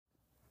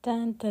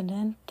Dun, dun,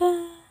 dun,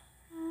 dun.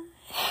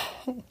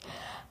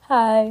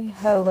 Hi,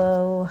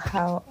 hello,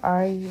 how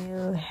are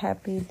you?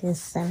 Happy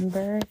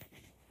December.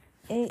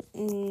 It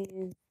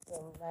is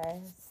the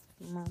last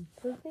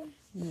month of the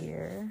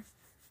year.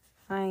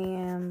 I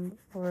am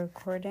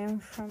recording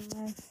from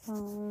my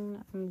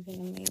phone. I'm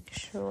gonna make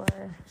sure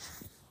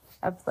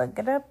I plug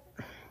it up.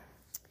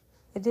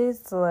 It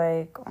is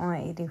like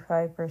on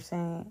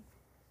 85%,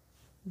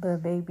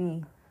 but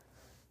baby,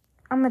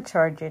 I'm gonna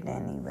charge it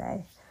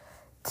anyway.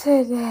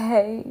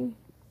 Today,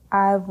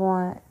 I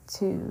want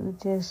to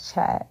just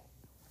chat.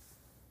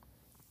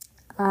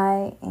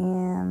 I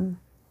am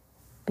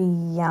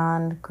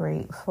beyond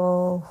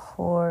grateful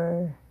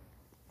for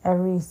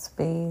every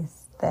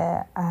space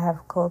that I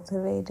have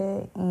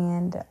cultivated,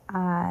 and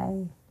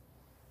I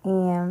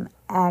am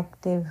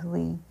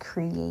actively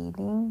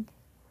creating.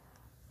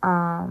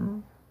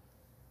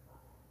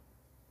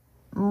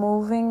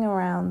 Moving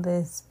around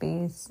this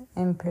space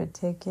in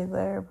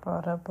particular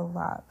brought up a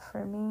lot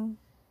for me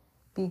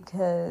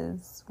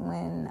because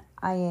when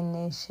I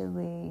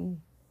initially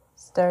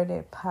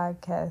started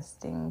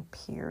podcasting,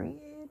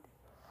 period,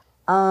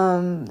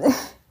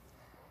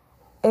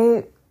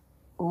 it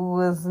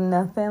was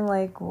nothing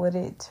like what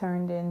it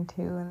turned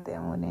into. And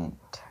then when it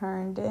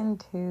turned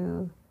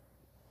into,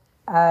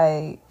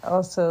 I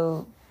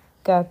also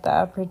got the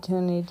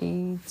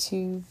opportunity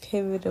to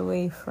pivot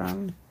away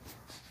from.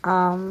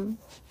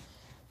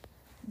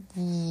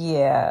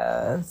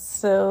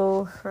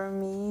 So for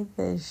me,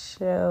 this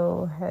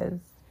show has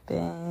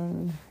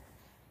been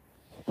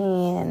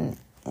an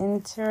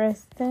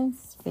interesting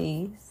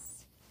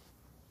space.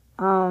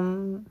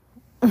 I'm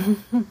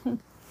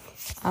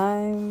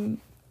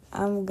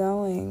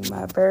going.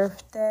 My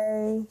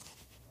birthday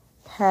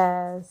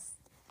passed,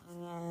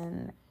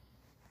 and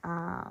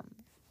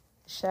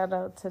shout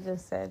out to the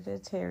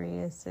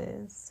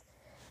Sagittariuses.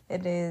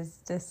 It is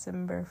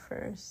December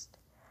 1st.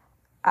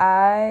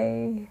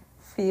 I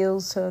feel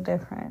so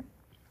different,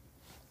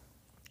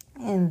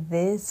 and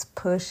this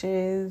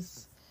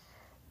pushes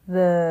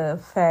the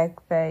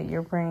fact that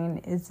your brain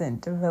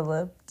isn't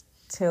developed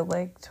till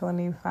like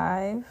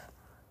 25.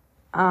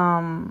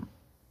 I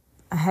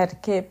had a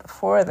kid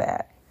before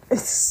that.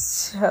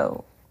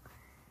 So,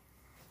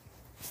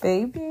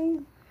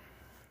 baby,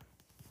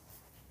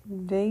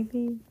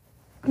 baby,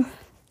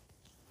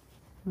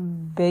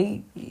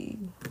 baby.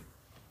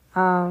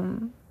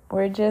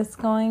 We're just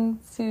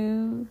going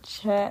to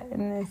chat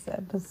in this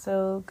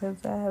episode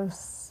because I have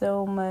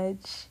so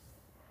much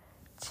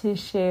to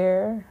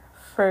share.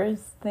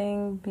 First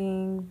thing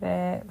being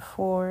that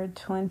for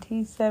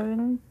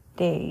 27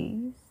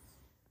 days,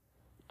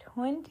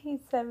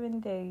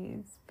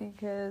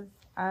 because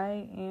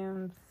I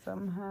am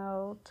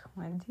somehow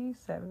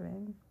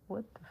 27.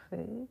 What the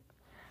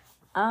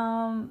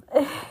fuck?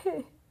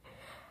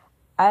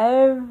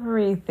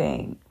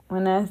 Everything.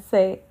 When I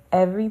say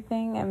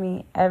everything, I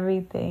mean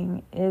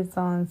everything is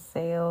on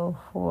sale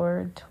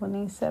for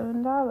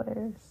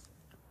 $27.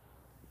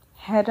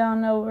 Head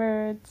on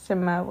over to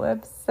my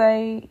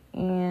website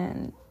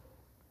and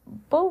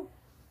boop,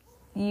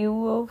 you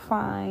will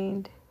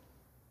find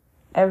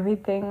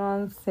everything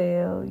on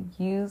sale.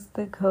 Use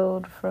the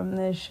code from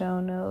the show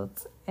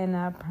notes, and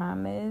I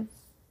promise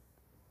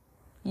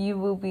you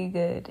will be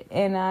good.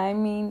 And I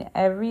mean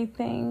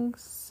everything.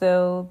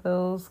 So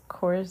those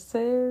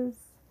courses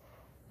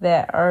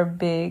that are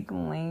big,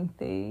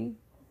 lengthy,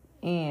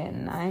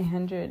 and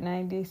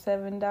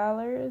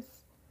 $997,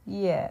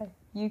 yeah,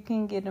 you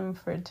can get them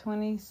for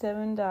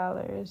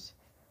 $27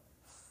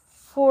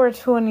 for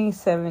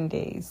 27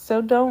 days.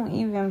 So don't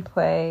even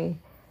play.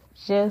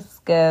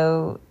 Just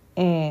go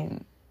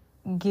and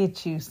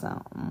get you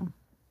something.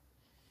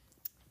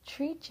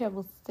 Treat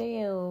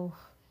yourself.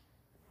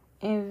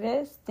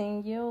 Invest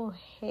in your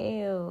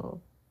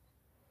health.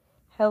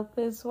 Health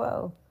is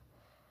wealth.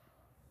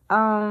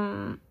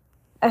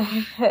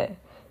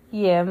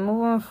 Yeah,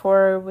 moving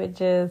forward with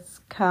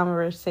just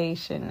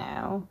conversation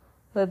now.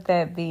 With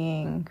that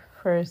being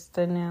first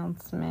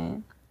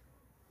announcement,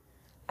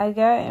 I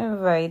got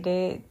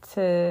invited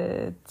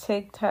to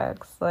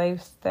TikTok's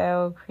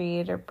Lifestyle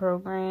Creator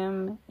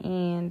Program,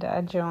 and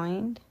I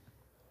joined.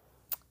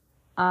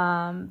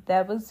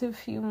 That was a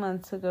few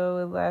months ago.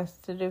 It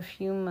lasted a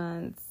few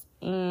months,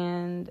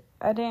 and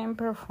I didn't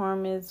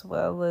perform as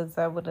well as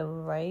I would have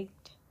liked.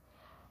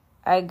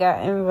 I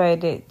got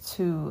invited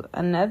to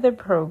another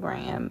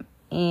program,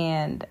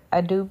 and I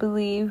do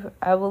believe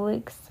I will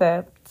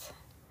accept.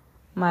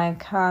 My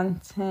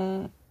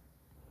content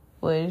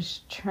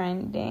was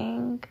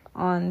trending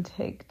on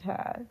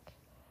TikTok,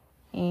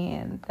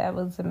 and that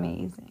was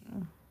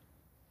amazing.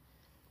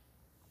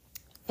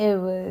 It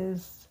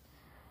was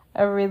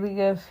a really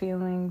good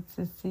feeling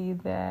to see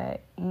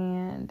that,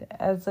 and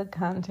as a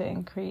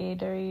content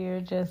creator,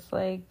 you're just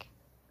like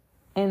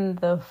in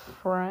the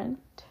front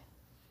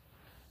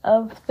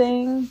of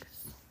things,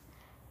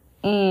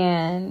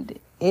 and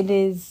it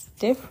is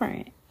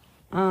different.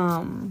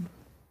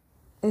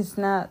 It's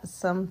not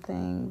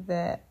something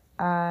that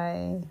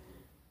I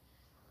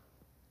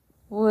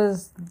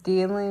was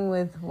dealing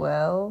with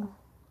well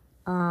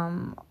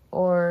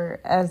or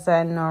as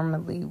I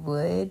normally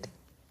would.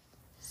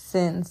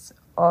 Since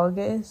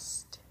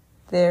August,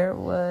 there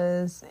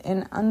was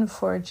an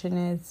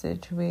unfortunate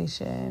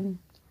situation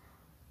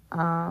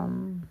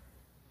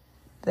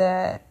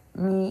that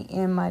me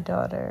and my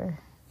daughter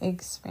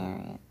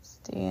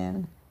experienced,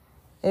 and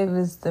it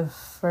was the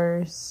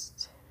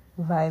first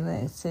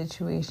violent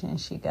situation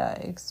she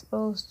got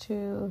exposed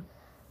to,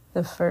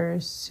 the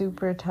first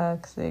super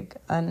toxic,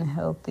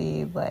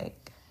 unhealthy,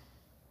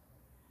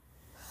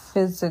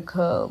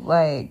 physical,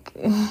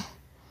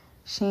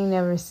 she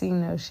never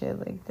seen no shit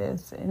like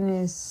this. And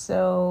it's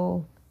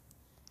so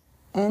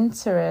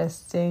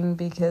interesting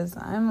because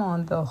I'm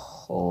on the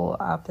whole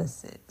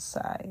opposite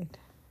side.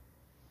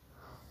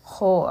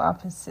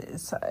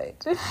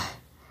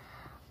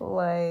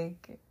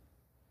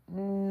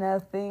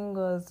 Nothing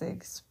was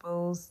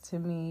exposed to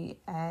me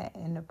at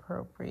an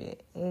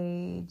appropriate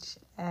age,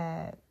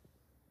 at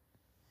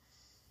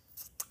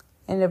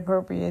an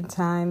appropriate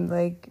time,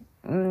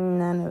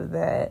 none of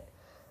that.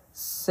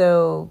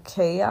 So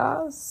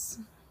chaos,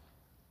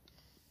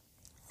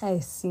 I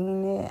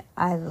seen it,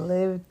 I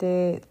lived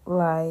it,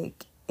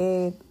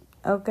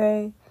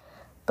 okay?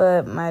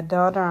 But my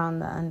daughter, on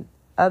the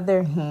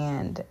other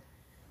hand,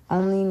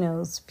 only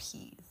knows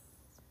peace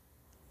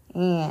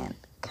and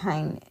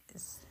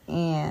kindness,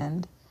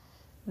 and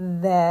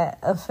that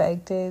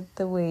affected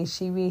the way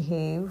she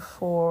behaved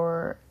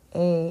for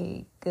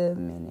a good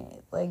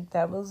minute.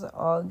 That was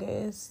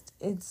August,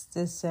 it's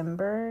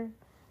December,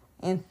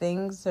 and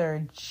things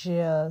are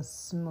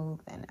just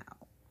smoothing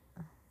out.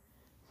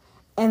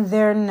 And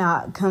they're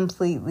not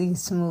completely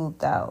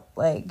smoothed out.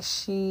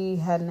 She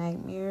had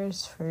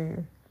nightmares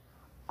for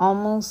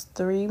almost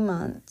 3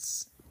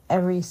 months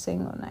every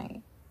single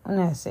night. When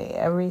I say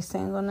every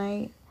single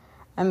night,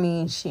 I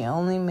mean she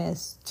only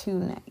missed 2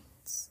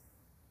 nights.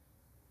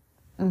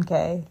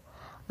 Okay?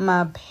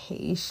 My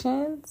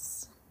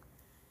patience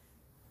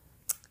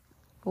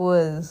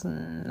was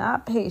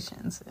not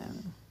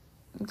patience-ing.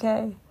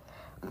 Okay?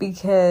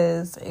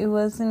 Because it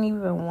wasn't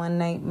even one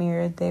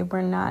nightmare. They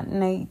were not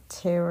night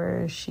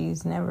terrors.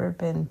 She's never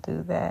been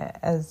through that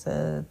as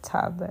a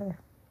toddler.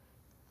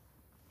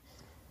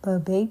 But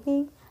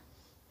baby,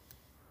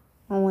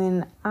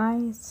 when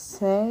I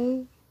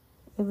say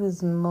it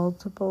was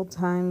multiple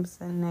times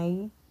a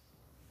night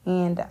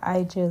and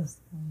I just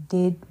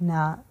did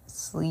not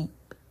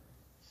sleep.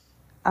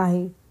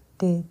 I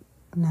did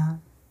not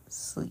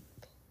sleep.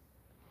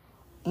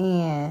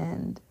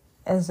 And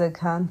as a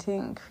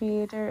content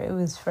creator, it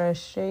was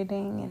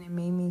frustrating and it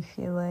made me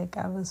feel like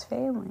I was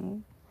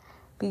failing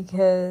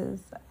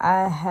because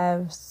I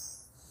have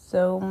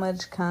so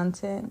much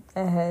content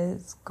that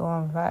has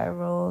gone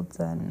viral,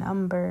 done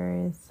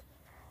numbers,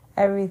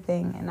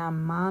 everything, and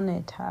I'm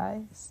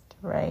monetized,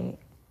 right?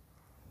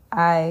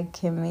 I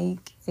can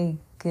make a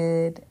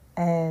good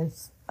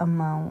ass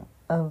amount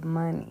of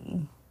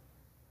money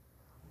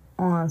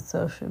on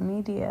social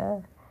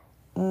media,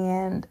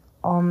 and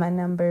all my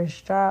numbers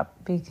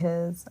dropped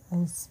because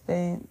I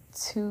spent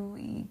 2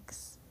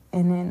 weeks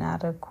in and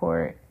out of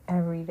court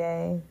every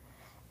day,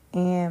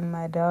 and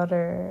my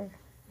daughter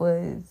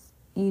was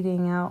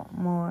eating out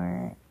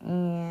more,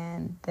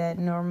 and that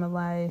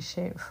normalized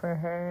shit for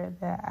her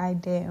that I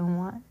didn't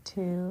want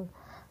to,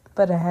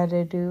 but I had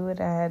to do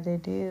what I had to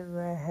do.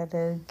 I had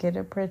to get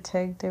a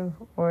protective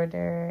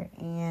order,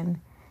 and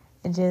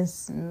it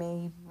just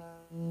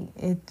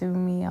it threw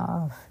me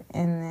off.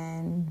 And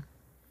then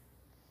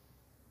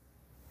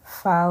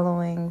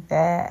following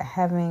that,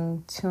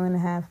 having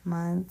 2.5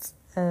 months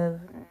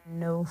of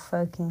no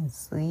fucking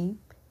sleep.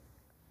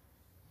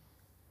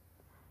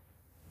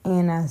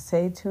 And I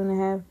say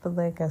 2.5, but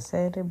like I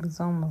said, it was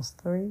almost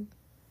 3.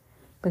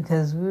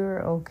 Because we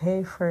were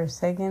okay for a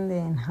second,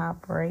 then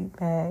hop right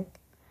back.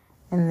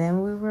 And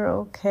then we were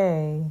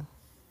okay.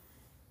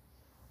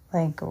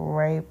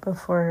 Right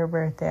before her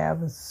birthday, I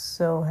was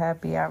so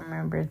happy. I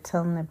remember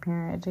telling the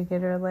parent to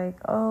get her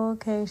oh,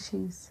 okay,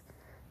 she's,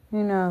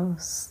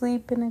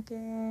 sleeping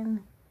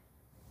again.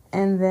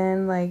 And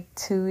then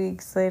 2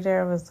 weeks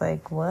later, I was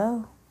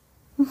well,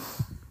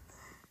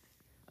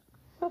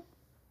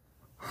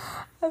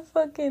 I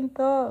fucking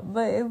thought,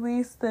 but at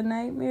least the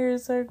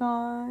nightmares are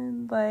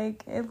gone.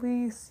 At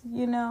least,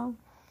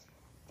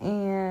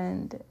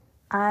 And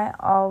I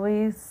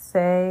always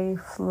say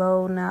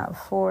flow, not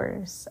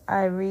force.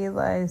 I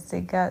realized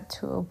it got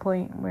to a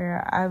point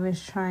where I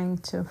was trying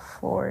to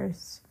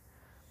force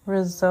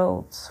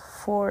results,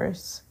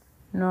 force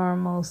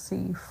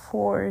normalcy,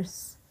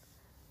 force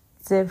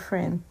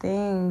different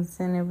things.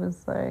 And it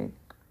was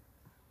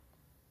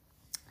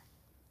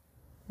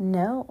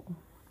no.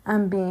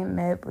 I'm being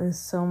met with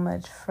so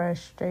much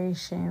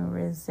frustration,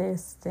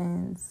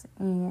 resistance,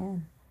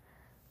 and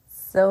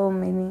so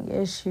many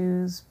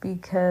issues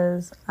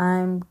because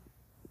I'm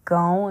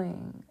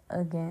going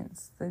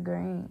against the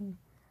grain.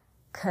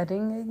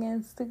 Cutting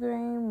against the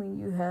grain when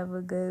you have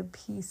a good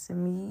piece of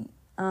meat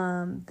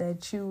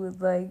that you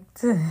would like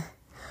to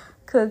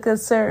cook a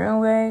certain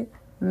way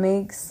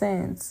makes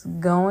sense.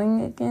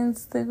 Going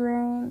against the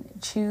grain,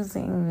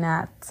 choosing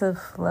not to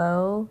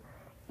flow,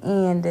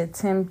 and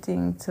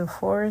attempting to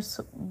force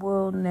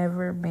will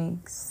never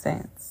make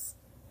sense.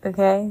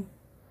 Okay?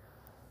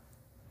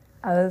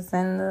 I was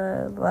in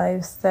the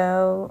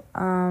lifestyle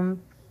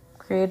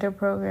creator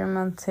program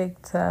on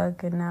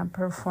TikTok and not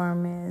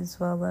performing as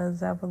well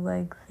as I would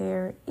like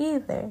there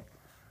either.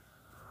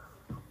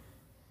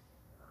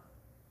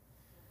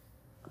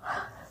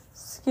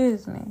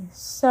 Excuse me.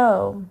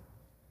 So,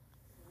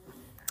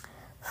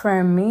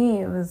 for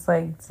me, it was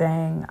like,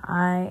 dang,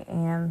 I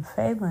am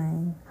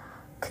failing.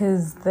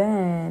 Because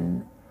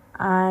then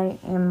I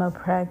am a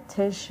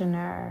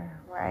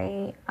practitioner,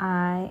 right?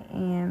 I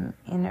am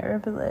an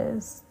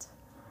herbalist.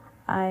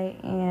 I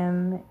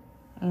am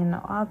an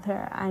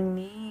author. I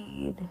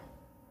need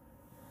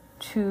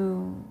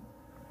to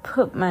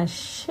put my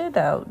shit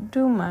out,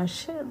 do my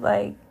shit,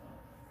 like,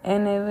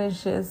 and it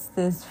was just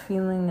this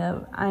feeling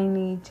of I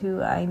need to,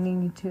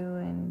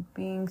 and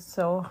being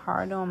so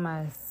hard on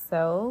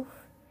myself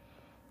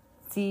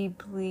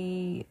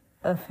deeply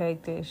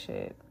affected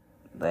shit,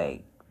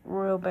 like,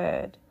 real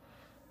bad.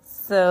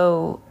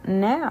 So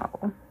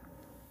now,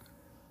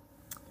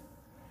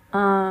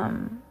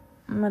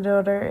 my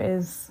daughter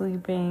is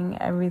sleeping,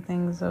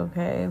 everything's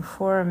okay.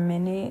 For a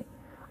minute,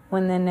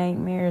 when the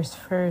nightmares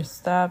first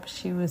stopped,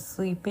 she was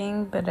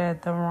sleeping, but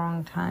at the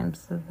wrong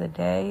times of the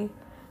day.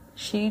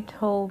 She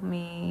told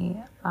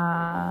me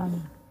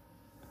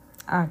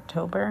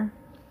October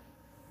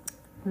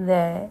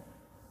that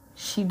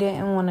she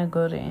didn't want to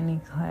go to any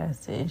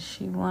classes.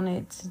 She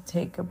wanted to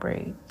take a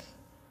break.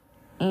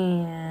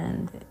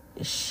 And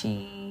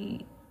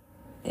she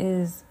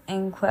is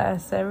in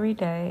class every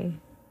day,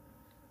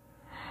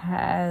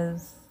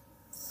 has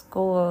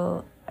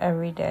school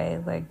every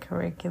day, like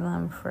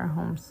curriculum for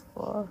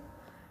homeschool.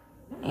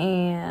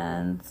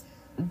 And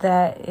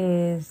that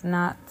is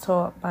not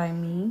taught by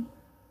me.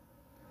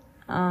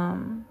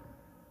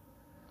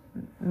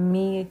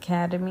 Me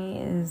Academy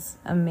is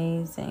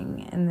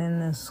amazing. And then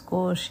the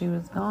school she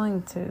was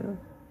going to,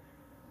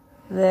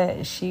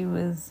 that she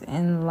was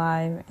in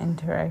live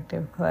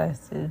interactive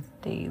classes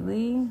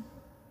daily,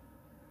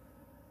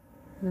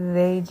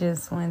 they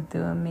just went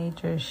through a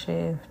major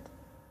shift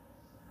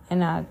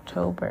in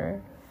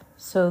October.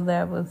 So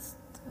that was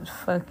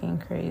fucking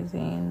crazy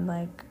and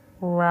like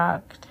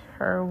rocked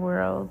her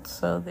world.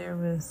 So there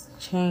was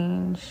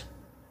change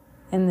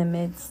in the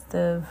midst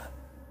of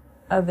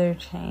other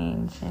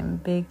change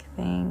and big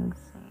things.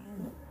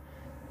 And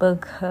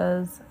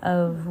because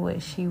of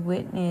what she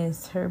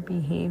witnessed, her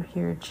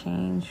behavior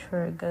changed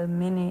for a good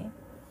minute.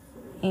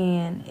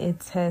 And it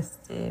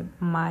tested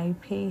my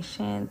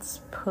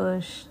patience,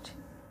 pushed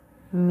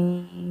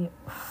me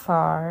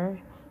far,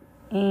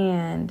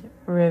 and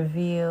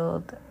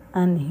revealed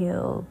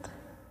unhealed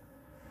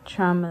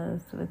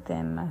traumas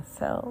within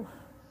myself.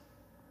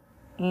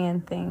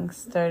 And things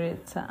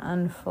started to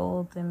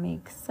unfold and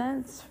make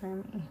sense for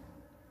me.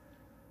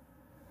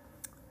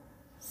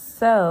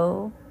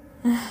 So,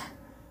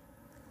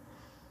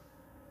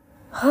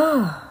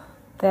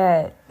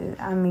 the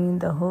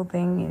whole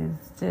thing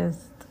is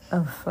just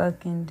a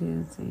fucking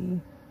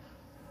doozy.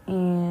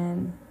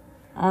 And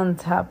on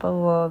top of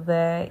all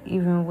that,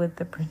 even with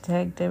the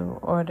protective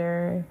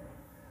order,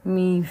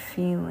 me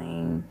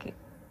feeling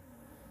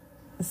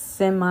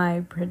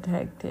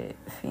semi-protected,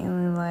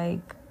 feeling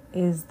like,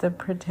 is the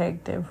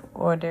protective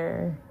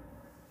order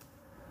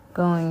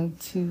going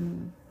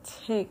to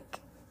tick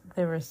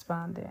the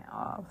respondent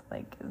off?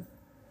 Like, is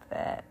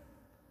that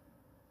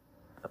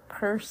a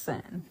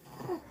person?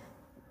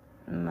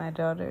 My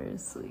daughter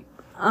is asleep.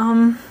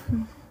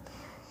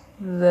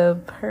 The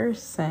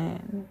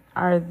person,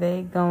 are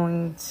they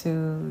going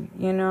to,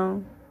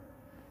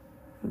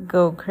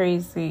 go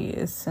crazy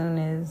as soon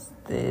as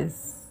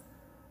this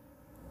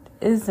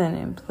isn't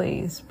in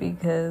place?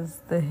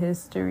 Because the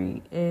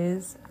history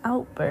is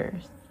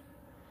outburst.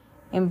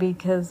 And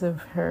because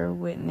of her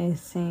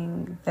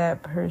witnessing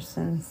that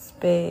person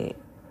spit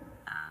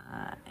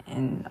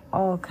and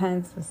all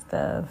kinds of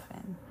stuff,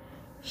 and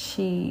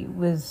she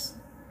was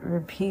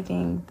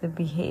repeating the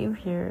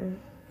behavior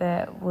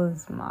that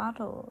was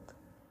modeled.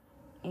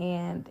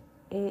 And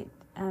it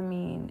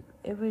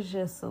was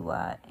just a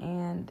lot.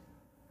 And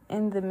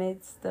in the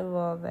midst of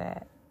all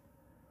that,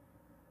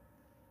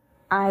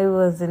 I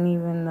wasn't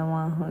even the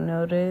one who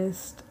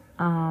noticed.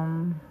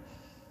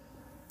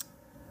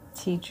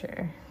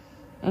 Teacher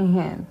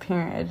and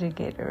parent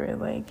educator were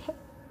like,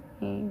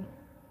 hey,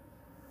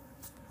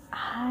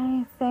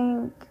 I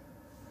think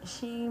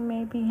she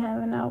may be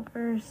having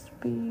outbursts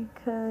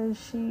because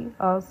she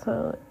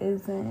also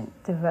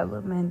isn't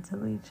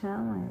developmentally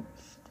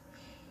challenged.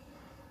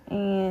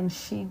 And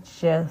she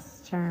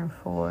just turned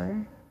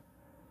 4.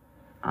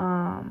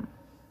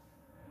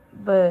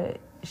 But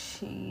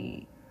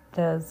she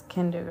does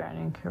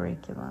kindergarten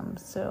curriculum.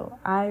 So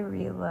I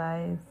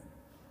realized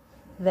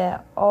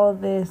that all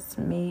this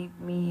made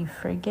me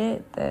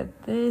forget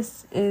that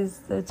this is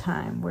the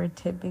time we're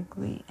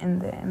typically in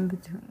the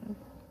in-between.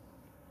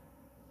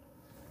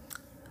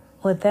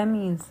 What that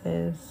means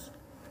is,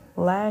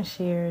 last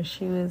year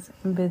she was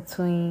in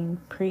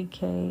between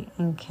pre-K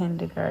and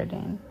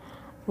kindergarten.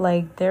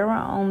 Like, there were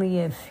only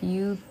a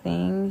few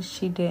things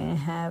she didn't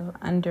have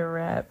under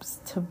wraps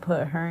to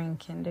put her in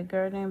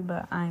kindergarten,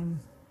 but I'm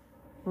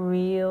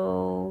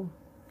real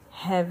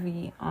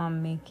heavy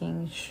on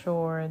making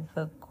sure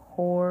the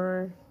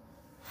core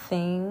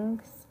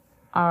things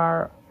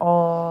are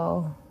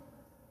all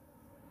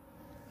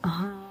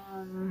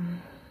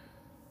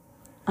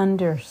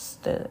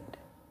understood.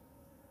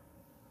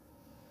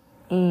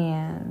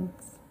 And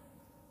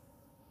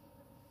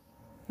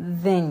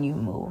then you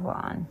move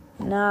on.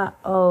 Not,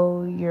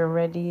 oh, you're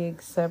ready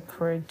except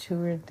for 2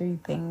 or 3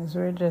 things.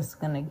 We're just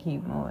gonna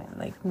keep moving.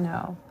 Like,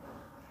 no.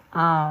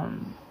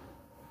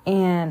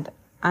 And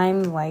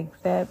I'm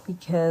like that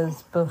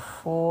because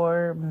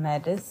before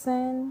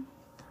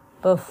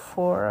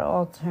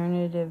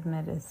alternative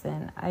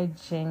medicine, I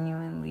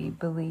genuinely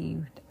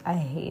believed I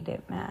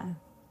hated math.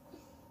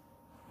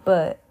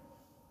 But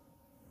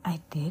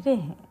I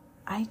didn't.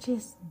 I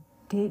just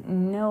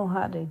didn't know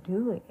how to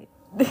do it.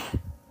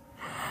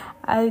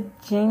 I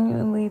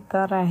genuinely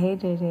thought I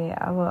hated it.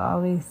 I would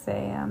always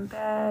say, I'm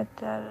bad,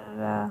 da da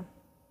da.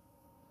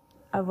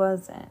 I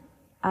wasn't.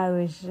 I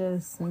was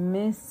just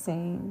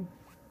missing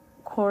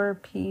core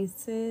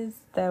pieces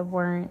that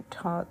weren't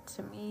taught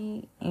to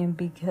me. And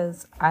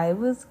because I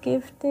was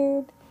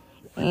gifted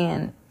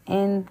and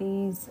in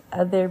these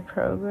other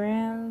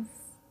programs,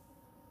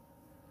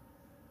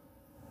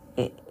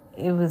 it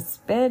was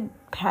sped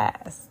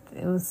past.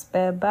 It was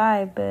sped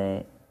by.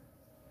 But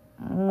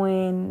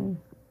when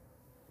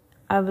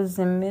I was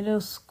in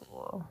middle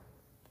school,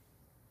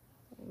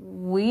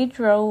 we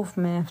drove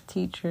math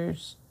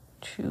teachers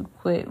to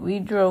quit. We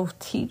drove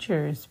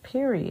teachers,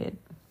 period,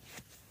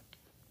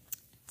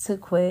 to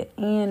quit.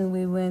 And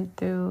we went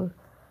through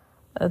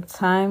a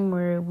time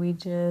where we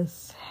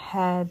just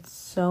had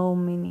so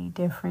many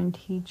different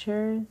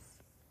teachers.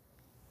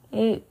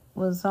 It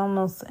was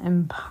almost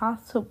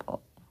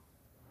impossible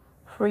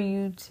for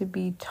you to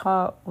be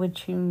taught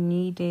what you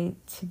needed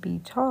to be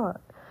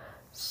taught.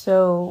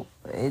 So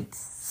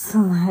it's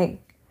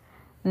like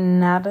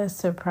not a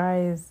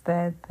surprise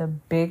that the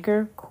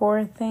bigger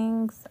core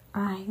things,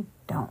 I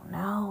don't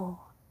know.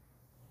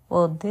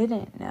 Well,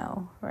 didn't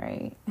know,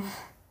 right?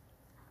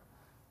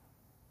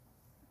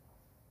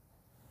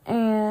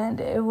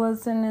 And it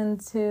wasn't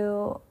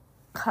until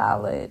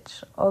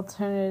college,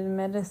 alternative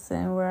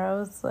medicine,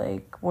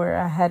 where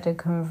I had to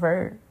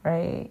convert,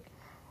 right?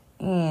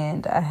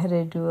 And I had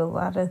to do a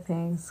lot of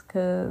things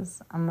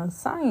because I'm a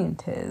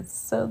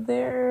scientist. So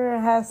there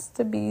has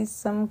to be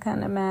some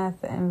kind of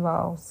math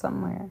involved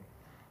somewhere.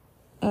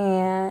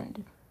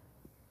 And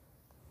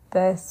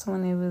that's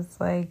when it was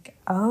like,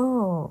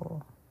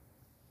 oh.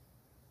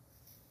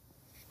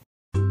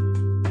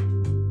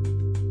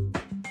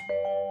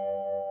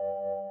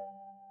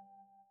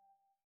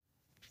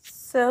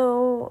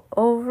 So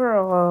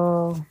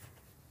overall,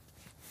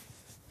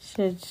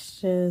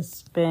 shit's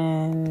just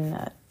been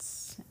nuts.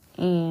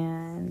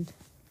 And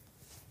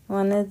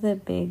one of the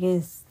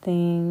biggest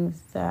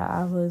things that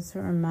I was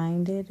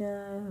reminded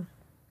of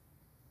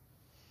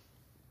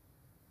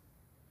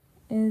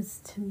is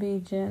to be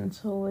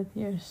gentle with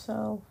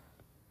yourself.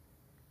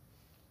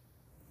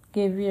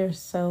 Give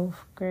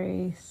yourself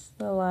grace.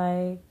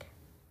 Like,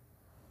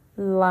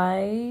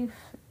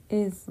 life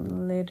is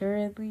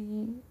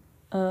literally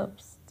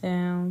ups,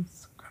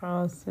 downs,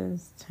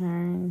 crosses,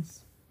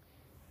 turns.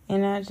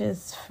 And I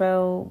just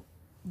felt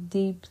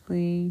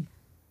deeply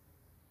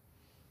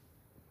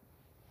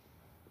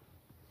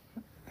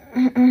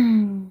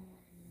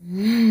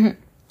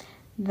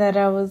that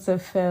I was a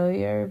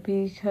failure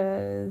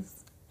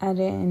because I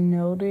didn't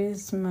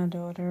notice my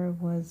daughter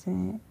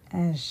wasn't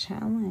as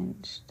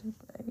challenged.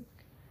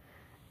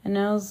 And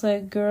I was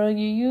like, girl,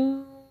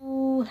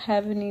 you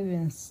haven't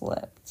even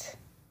slept.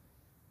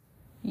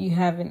 You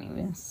haven't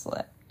even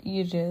slept.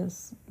 You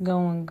just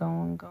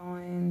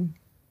going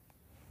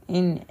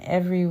in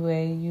every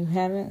way. You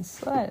haven't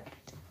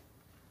slept.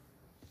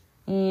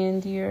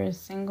 And you're a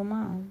single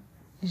mom.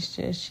 It's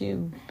just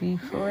you. Be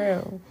for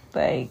real.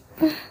 Like,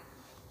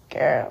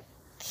 girl.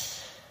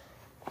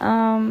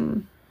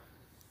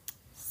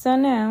 So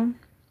now,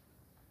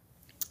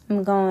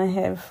 I'm going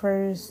head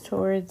first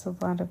towards a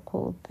lot of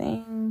cool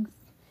things.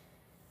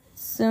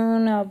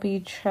 Soon I'll be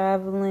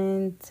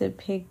traveling to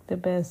pick the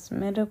best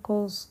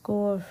medical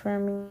school for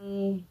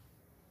me.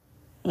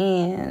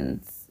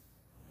 And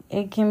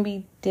it can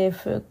be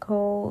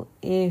difficult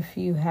if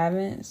you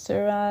haven't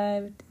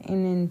survived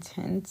an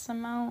intense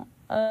amount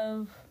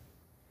of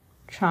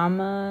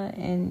trauma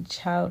and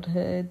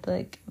childhood,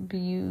 like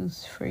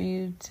abuse, for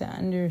you to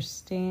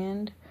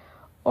understand,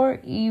 or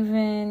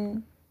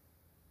even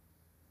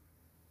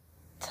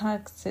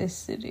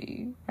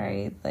toxicity,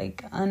 right?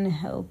 Like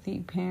unhealthy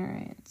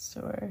parents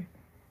or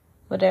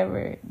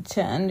whatever,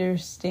 to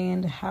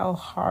understand how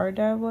hard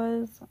I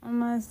was on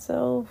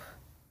myself.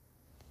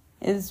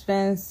 It's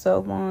been so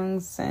long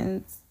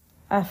since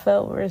I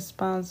felt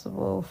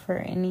responsible for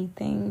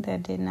anything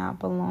that did not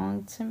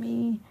belong to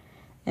me.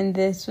 And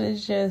this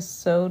was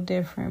just so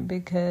different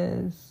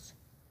because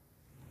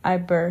I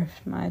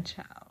birthed my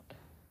child.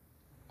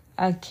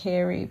 I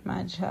carried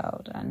my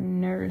child. I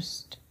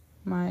nursed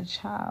my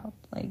child.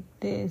 Like,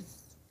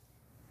 this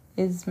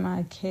is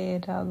my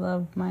kid. I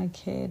love my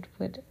kid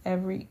with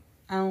every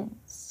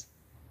ounce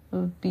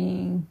of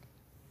being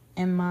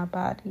in my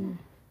body.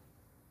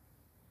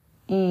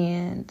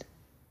 And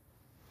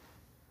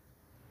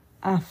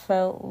I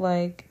felt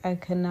like I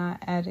could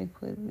not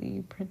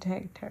adequately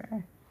protect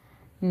her.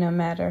 No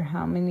matter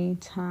how many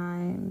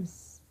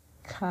times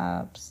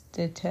cops,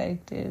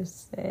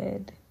 detectives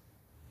said,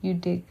 you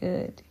did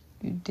good.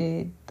 You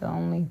did the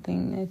only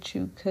thing that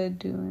you could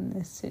do in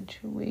this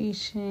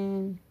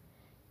situation.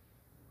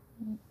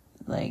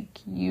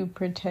 Like, you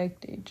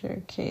protected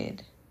your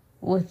kid.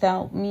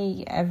 Without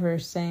me ever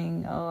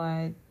saying, oh,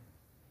 I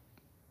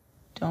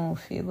don't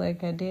feel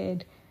like I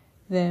did.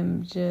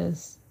 Them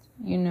just,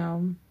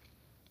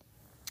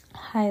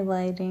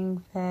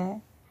 highlighting that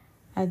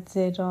I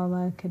did all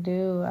I could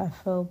do. I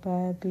feel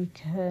bad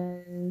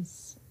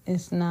because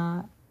it's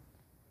not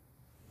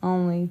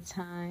only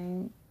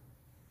time.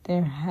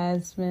 There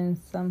has been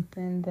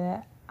something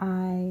that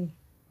I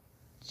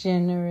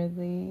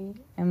generally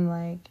am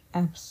like,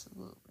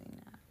 absolutely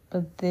not.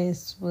 But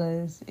this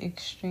was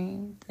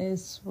extreme.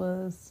 This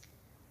was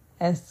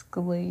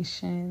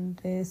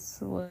escalation. This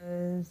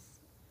was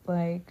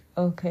like,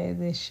 okay,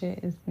 this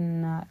shit is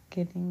not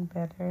getting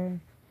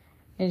better.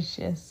 It's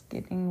just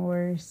getting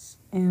worse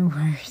and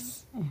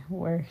worse and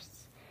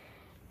worse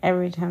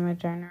every time I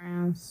turn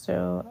around.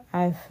 So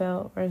I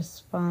felt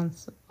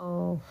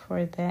responsible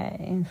for that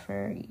and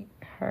for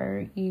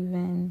her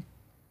even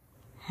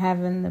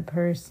having the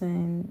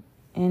person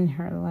in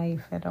her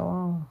life at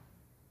all.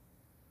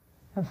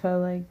 I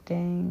felt like,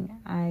 dang,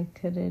 I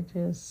could have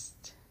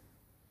just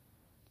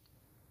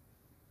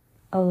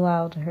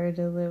allowed her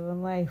to live a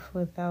life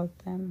without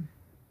them.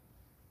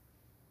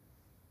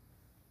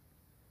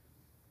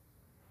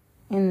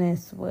 And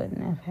this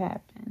wouldn't have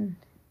happened.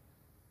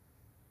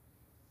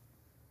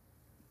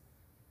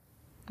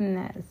 And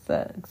that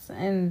sucks.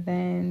 And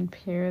then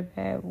pair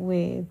that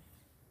with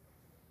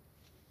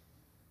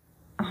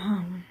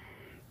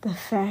the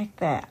fact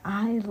that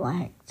I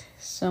lacked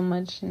so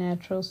much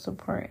natural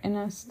support, and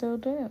I still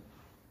do.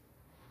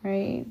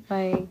 Right?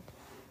 Like,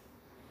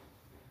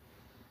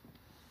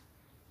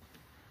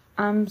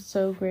 I'm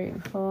so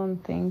grateful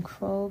and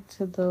thankful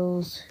to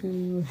those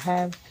who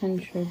have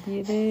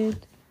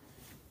contributed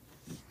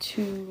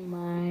to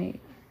my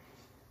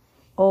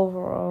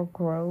overall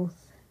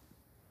growth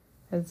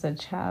as a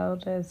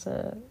child, as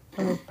a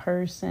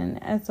person,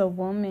 as a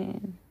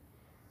woman,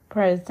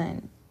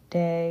 present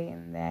day,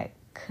 and that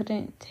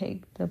couldn't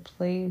take the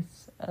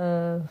place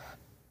of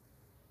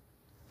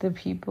the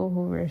people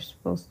who were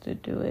supposed to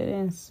do it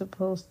and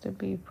supposed to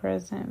be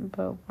present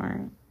but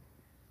weren't.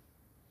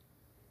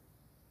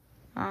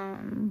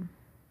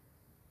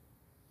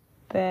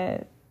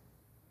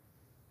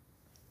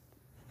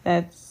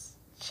 That's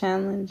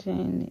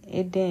challenging.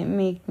 It didn't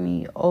make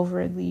me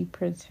overly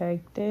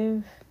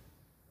protective.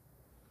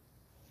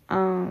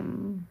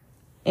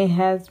 It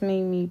has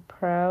made me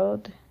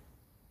proud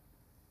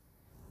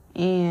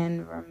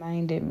and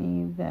reminded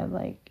me that,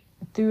 like,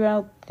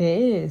 throughout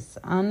this,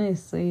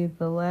 honestly,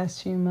 the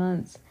last few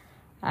months,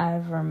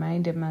 I've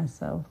reminded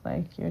myself,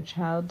 like, your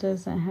child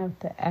doesn't have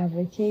to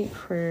advocate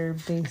for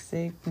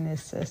basic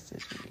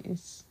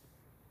necessities.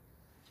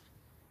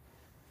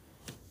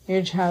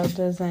 Your child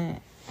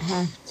doesn't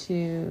have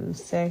to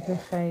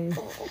sacrifice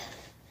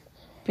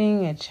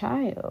being a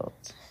child.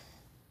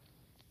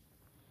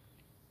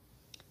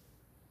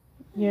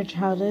 Your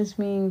child is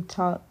being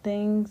taught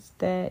things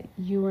that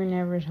you were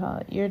never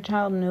taught. Your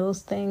child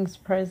knows things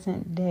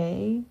present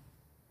day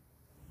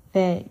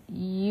that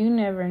you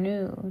never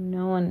knew.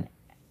 No one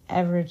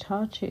ever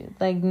taught you.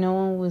 Like, no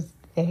one was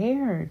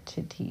there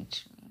to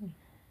teach me.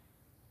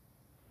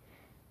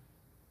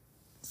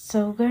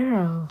 So,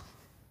 girl,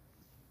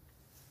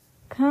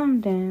 calm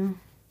down.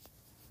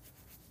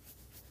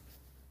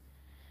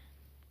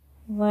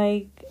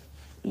 Like,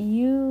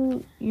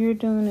 you're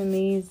doing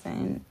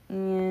amazing,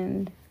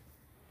 and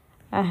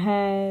I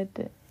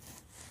had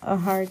a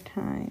hard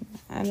time.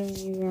 I don't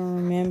even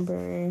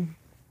remember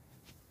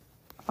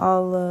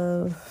all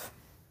of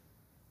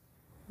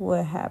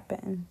what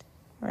happened,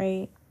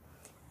 right?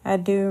 I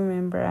do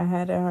remember I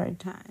had a hard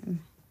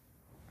time.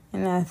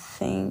 And I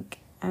think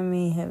I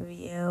may have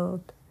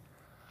yelled,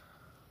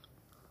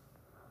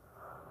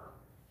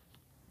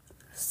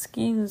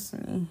 excuse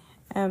me,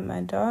 at my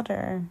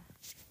daughter.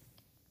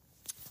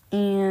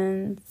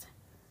 And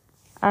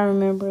I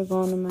remember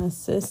going to my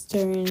sister,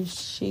 and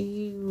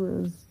she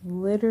was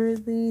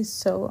literally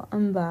so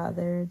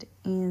unbothered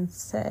and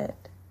said,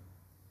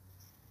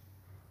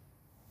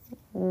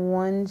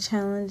 one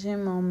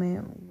challenging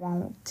moment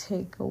won't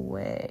take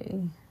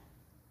away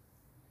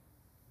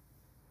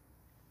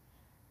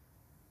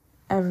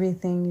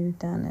everything you've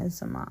done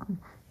as a mom.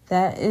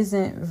 That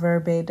isn't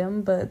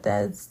verbatim, but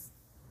that's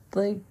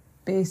like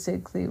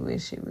basically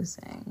what she was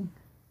saying.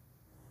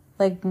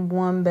 Like,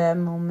 one bad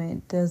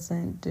moment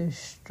doesn't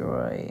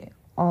destroy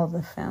all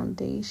the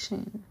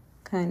foundation,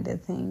 kind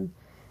of thing.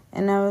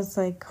 And I was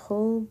like,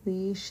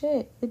 holy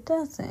shit, it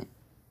doesn't.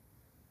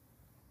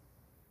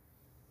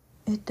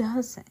 It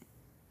doesn't.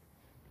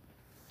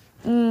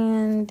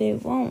 And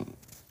it won't.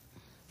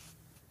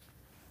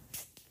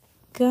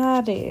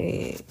 Got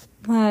it.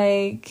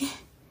 Like,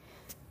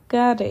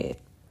 got it.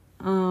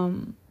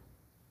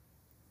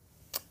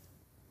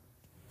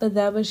 But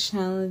that was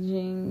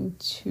challenging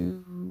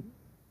to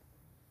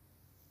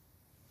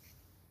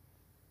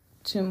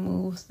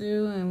move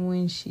through, and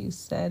when she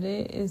said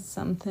it, it's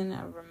something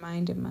I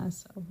reminded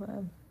myself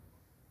of.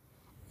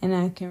 And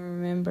I can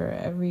remember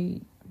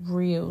every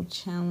real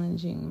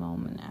challenging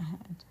moment I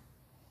had.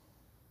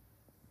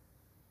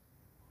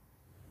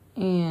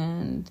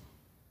 And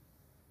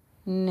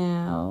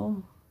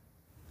now,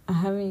 I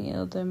haven't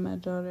yelled at my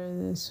daughter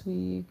this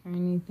week or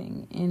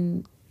anything,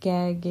 and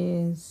gag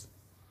is,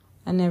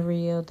 I never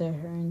yelled at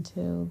her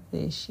until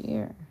this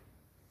year.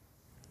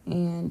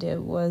 And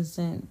it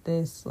wasn't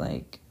this,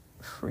 like,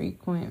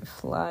 frequent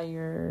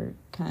flyer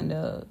kind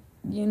of,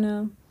 you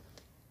know?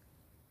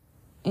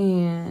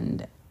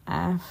 And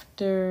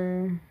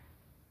after,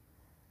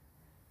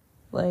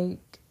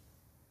 like,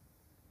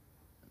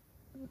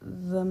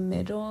 the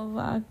middle of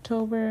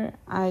October,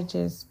 I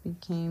just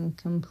became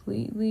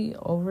completely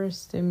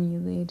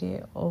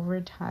overstimulated,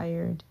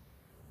 overtired,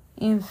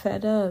 and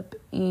fed up.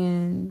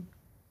 And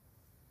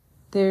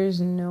there's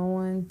no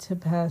one to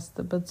pass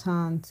the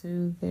baton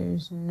to.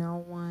 There's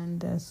no one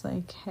that's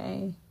like,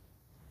 hey,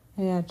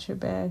 I got your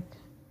back.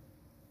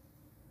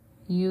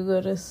 You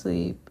go to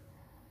sleep.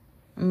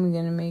 I'm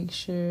going to make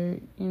sure,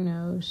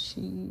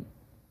 she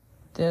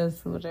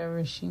does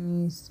whatever she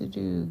needs to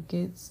do,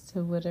 gets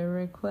to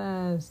whatever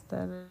class,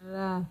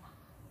 da-da-da-da.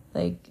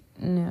 Like,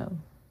 no.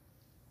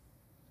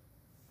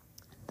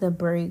 The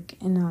break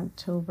in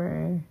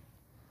October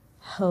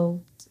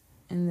helped,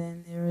 and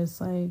then there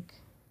was, like,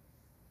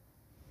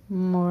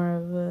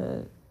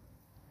 more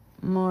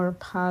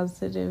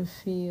positive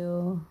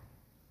feel,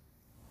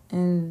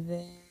 and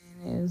then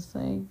it was,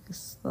 like,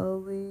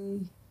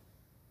 slowly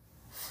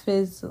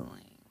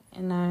fizzling,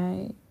 and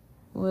I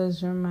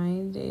was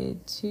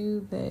reminded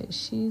too that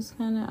she's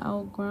kind of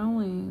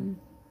outgrowing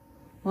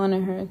one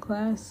of her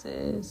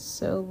classes.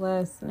 So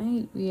last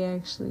night we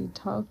actually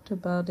talked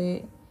about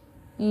it,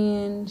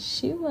 and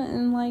she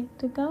wouldn't like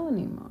to go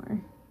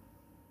anymore.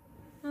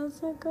 I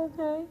was like,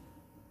 okay,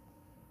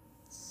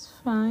 it's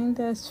fine,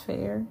 that's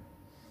fair.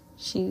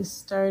 She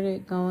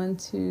started going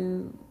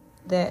to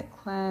that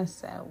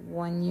class at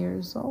 1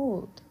 year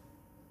old.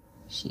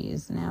 She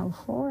is now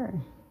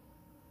 4.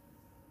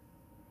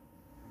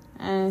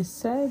 And I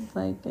said,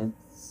 like,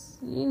 it's,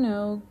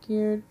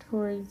 geared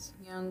towards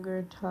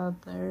younger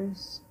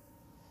toddlers,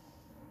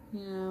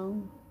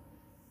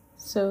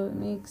 so it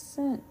makes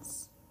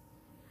sense.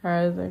 Her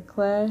other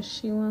class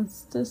she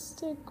wants to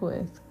stick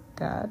with.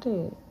 Got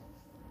it.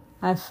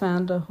 I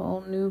found a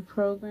whole new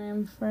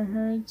program for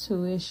her.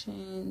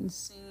 Tuition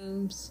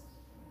seems,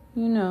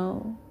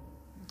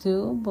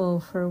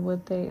 doable for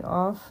what they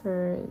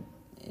offer.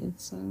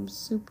 It seems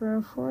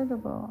super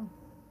affordable.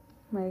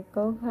 Like,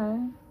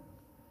 okay.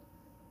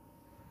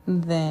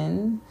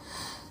 Then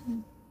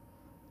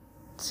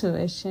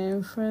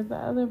tuition for the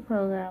other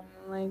program.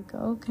 I'm like,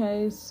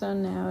 okay, so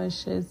now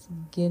it's just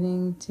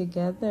getting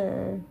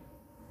together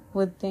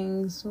what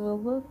things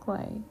will look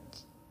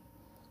like.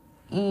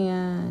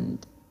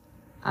 And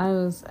I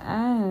was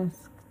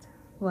asked,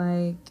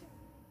 like,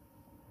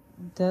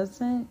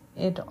 doesn't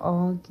it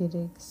all get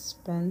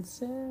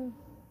expensive?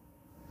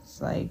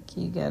 It's like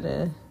you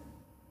gotta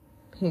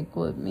pick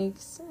what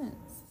makes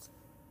sense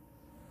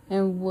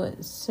and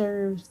what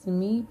serves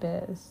me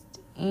best.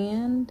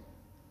 And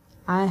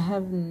I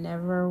have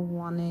never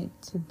wanted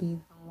to be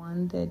the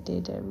one that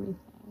did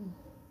everything.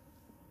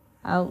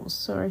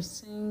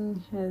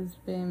 Outsourcing has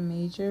been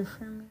major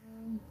for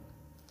me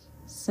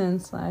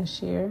since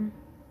last year.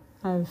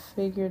 I've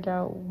figured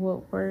out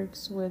what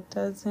works, what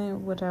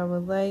doesn't, what I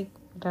would like,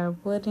 what I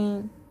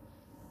wouldn't.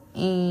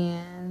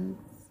 And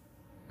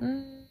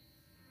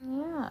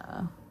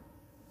yeah.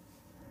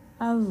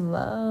 I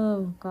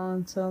love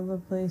going to all the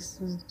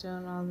places,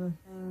 doing all the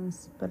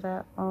things, but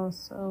I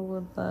also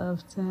would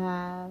love to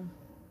have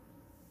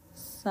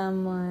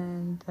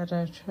someone that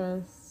I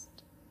trust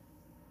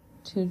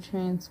to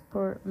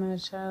transport my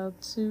child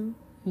to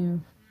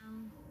and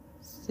from,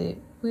 sit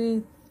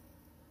with,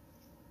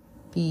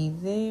 be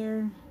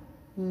there,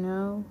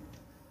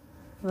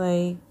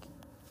 like,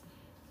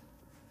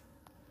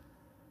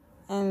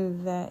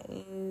 and that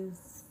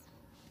is,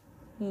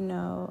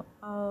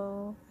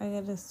 oh, I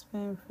gotta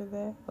spend for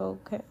that.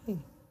 Okay.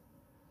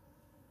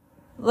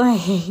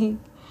 Like,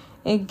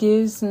 it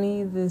gives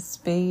me the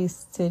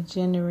space to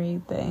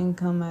generate the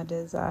income I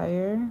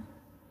desire.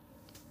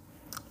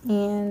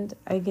 And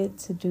I get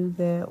to do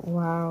that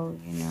while,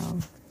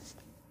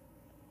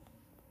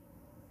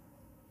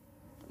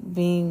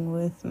 being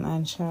with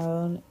my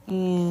child,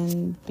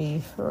 and be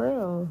for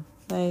real.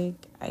 Like,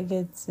 I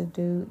get to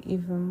do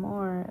even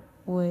more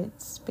with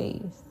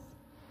space.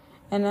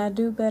 And I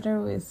do better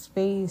with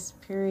space,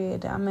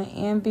 period. I'm an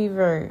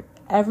ambivert.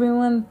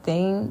 Everyone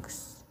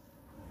thinks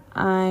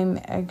I'm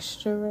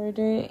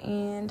extroverted,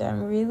 and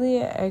I'm really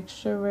an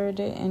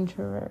extroverted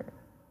introvert.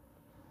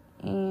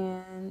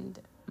 And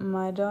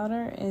my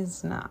daughter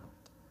is not.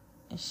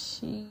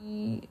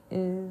 She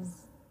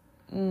is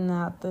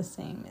not the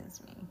same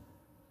as me.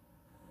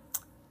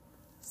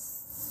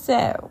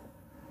 So,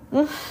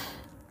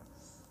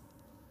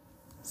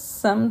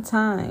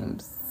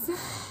 sometimes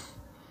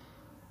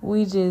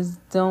we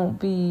don't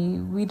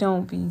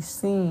be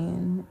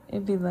seeing.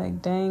 It'd be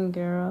like, dang,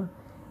 girl.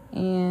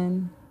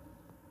 And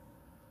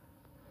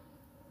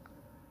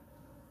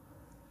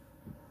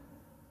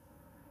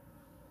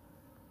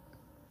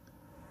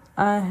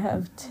I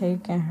have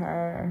taken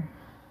her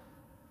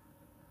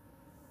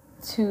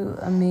to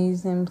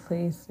amazing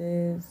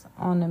places,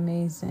 on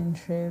amazing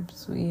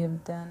trips. We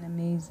have done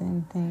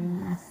amazing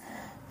things.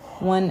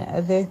 One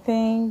other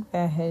thing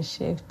that has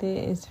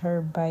shifted is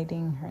her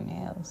biting her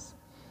nails.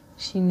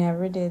 She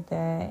never did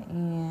that,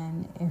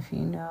 and if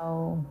you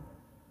know,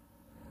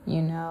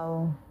 you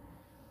know.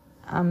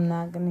 I'm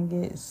not gonna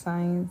get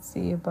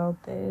sciencey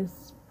about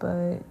this,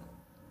 but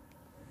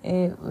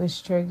it was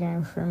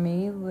triggering for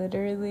me.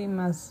 Literally,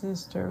 my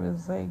sister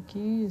was like,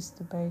 "You used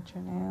to bite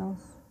your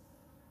nails."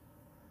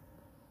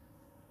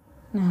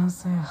 And I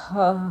was like,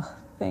 "Oh,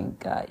 thank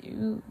God,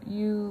 you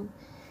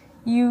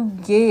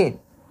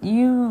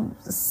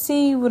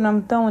see what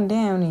I'm throwing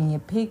down and you're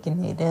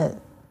picking it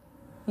up,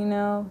 you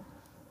know."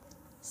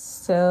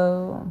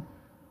 So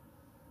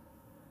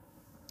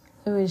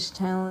it was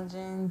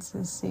challenging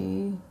to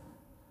see.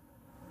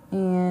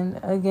 And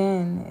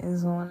again,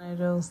 is one of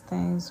those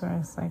things where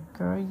it's like,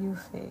 girl, you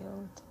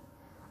failed.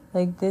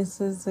 Like, this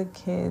is a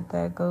kid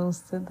that goes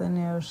to the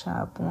nail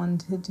shop 1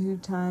 to 2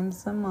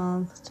 times a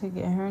month to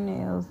get her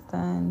nails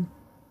done.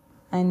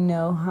 I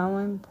know how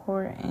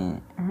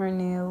important her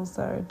nails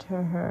are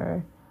to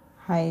her.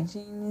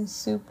 Hygiene is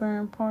super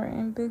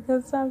important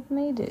because I've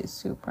made it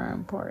super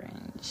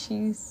important.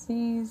 She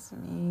sees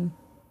me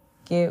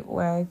get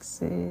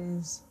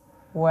waxes,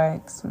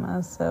 wax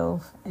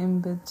myself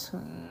in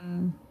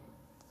between,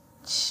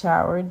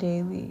 shower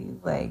daily.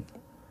 Like,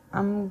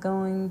 I'm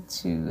going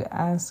to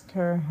ask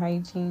her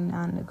hygiene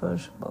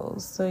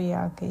non-negotiables so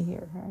y'all can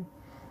hear her.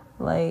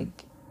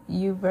 Like,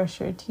 you brush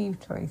your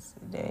teeth twice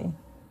a day.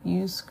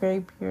 You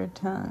scrape your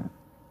tongue.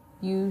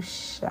 You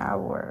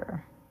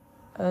shower.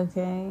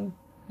 Okay?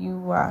 You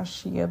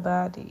wash your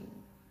body.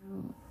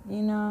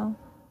 You know?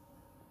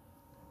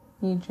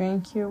 You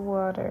drink your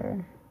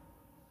water.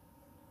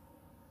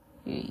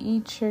 You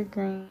eat your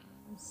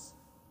greens.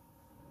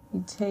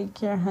 You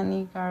take your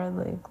honey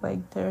garlic.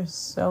 Like, there's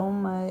so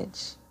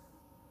much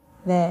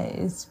that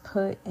is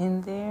put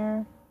in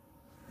there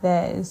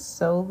that is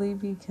solely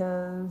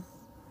because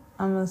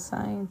I'm a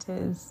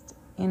scientist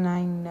and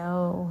I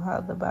know how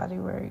the body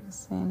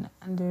works and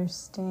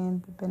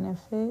understand the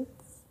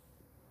benefits.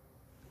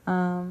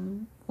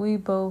 We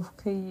both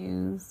could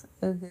use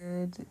a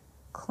good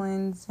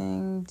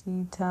cleansing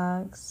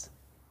detox.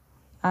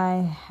 I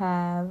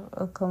have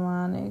a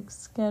colonic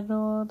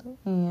scheduled,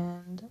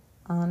 and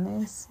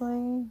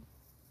honestly,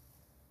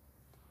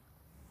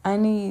 I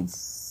need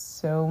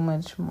so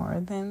much more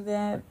than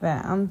that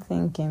I'm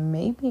thinking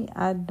maybe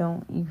I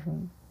don't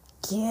even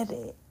get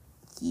it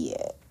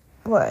yet.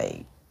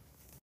 Like,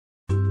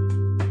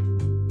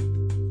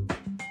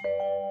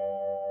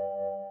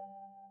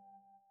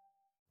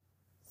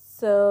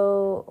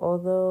 so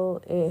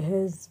although it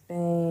has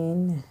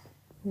been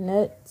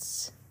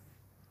nuts,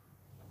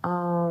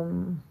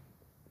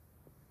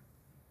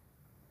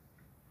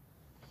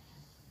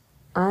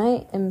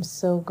 I am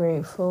so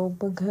grateful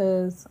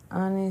because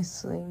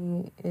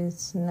honestly,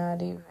 it's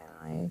not even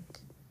like,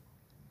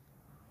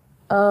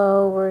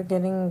 oh, we're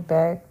getting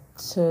back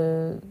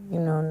to,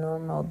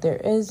 normal. There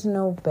is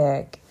no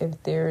back.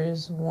 If there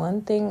is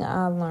one thing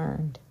I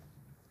learned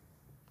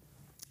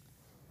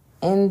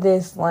in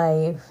this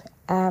life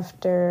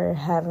after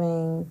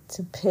having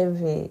to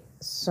pivot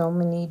so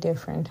many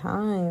different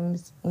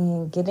times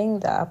and getting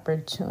the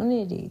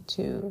opportunity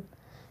to,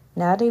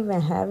 not even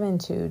having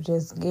to,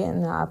 just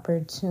getting the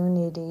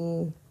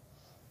opportunity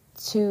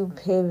to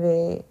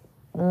pivot.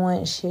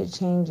 Once shit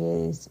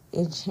changes,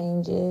 it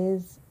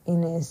changes,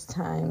 and it's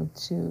time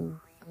to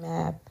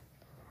remap,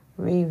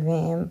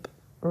 revamp,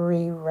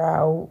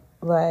 reroute.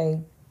 Like,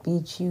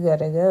 bitch, you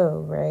gotta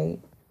go, right?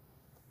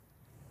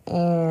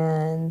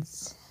 And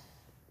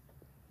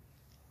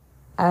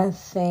I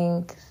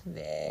think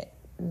that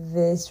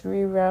this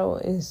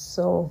reroute is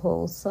so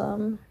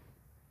wholesome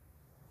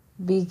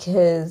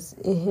because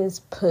it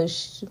has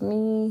pushed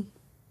me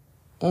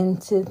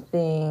into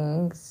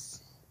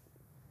things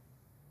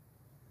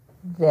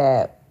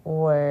that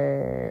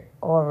were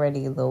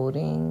already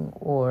loading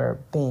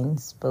or been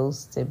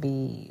supposed to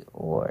be,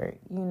 or,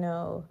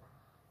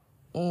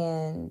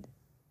 and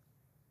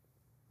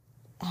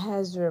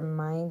has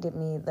reminded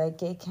me,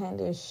 like, it kind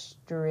of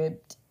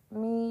stripped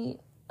me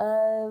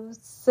of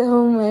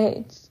so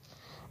much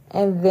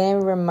and then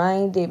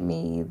reminded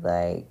me,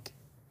 like,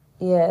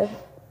 yeah,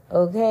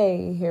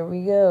 okay, here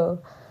we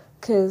go.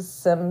 Because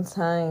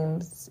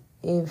sometimes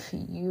if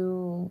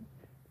you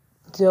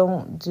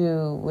don't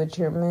do what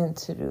you're meant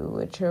to do,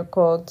 what you're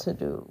called to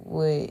do,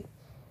 what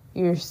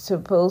you're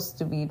supposed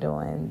to be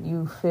doing,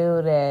 you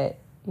feel that,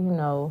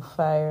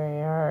 fire in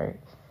your heart,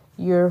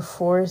 you're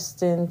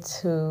forced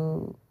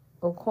into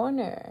a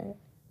corner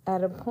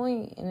at a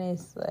point, and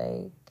it's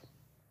like,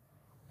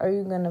 are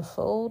you going to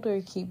fold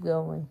or keep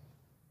going?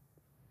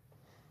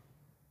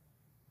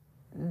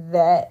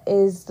 That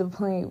is the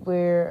point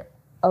where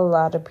a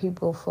lot of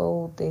people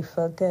fold. They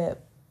fuck up.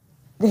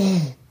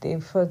 They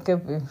fuck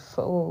up and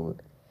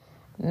fold,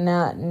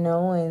 not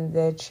knowing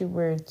that you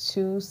were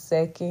 2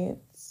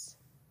 seconds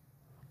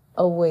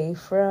away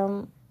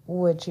from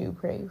what you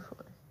prayed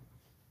for.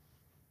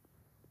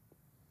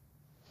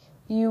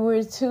 You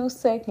were 2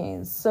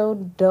 seconds, so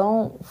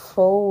don't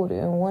fold.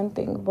 And one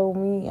thing about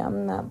me,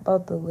 I'm not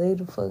about to lay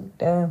the fuck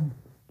down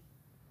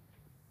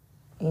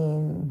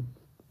and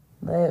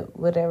let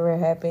whatever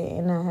happen.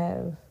 And I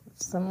have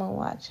someone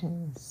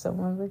watching,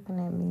 someone looking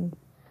at me.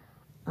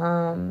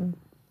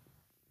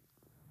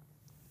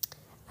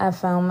 I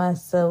found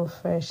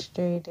myself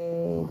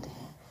frustrated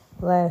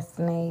last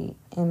night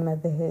in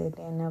motherhood,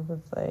 and I was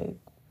like,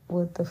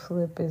 what the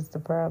flip is the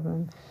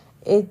problem?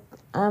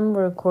 I'm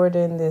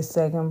recording this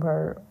second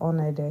part on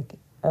a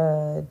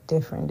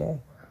different day.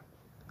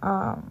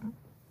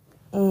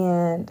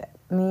 And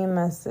me and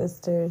my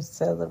sister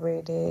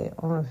celebrated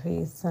on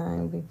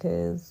FaceTime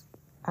because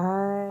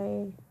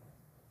I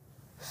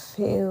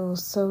feel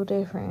so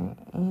different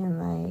and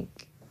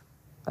like,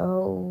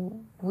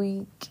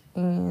 week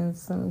and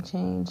some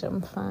change,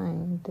 I'm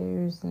fine.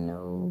 There's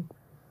no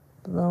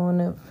blowing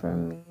up for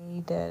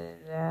me,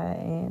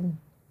 and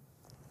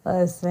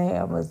last night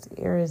I was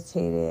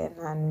irritated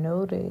and I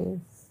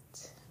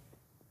noticed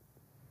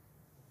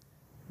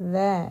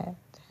that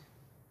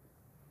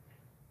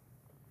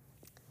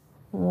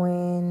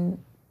when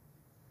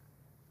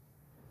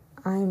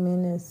I'm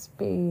in a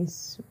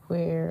space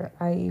where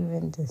I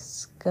even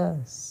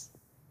discuss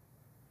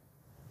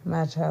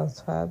my child's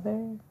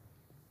father,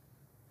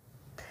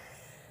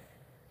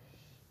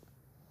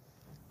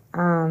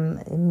 I'm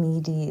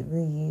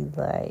immediately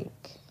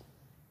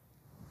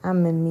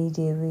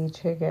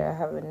triggered. I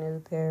have a new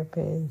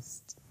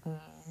therapist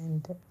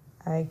and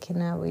I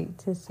cannot wait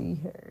to see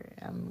her.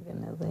 I'm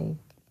gonna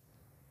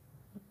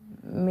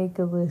make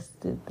a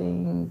list of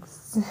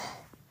things.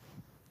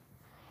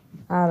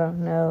 I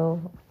don't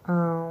know.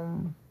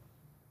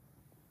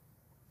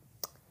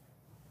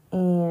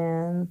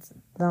 And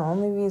the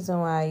only reason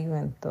why I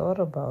even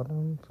thought about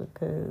him,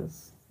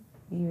 because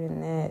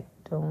even that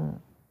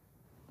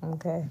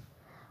okay.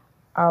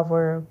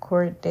 Our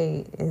court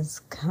date is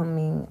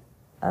coming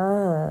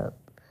up.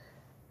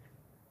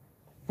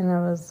 And I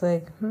was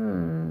like,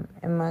 am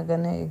I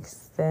going to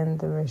extend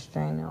the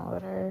restraining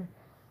order?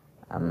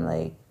 I'm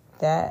like,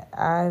 that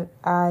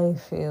I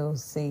feel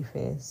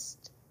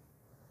safest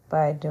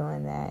by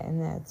doing that, and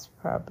that's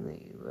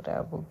probably what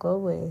I will go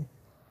with.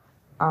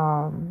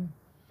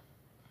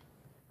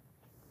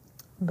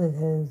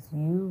 Because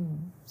you,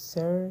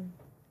 sir,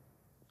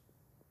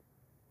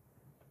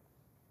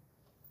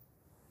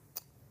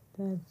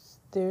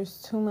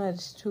 there's too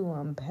much to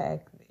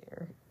unpack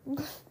there.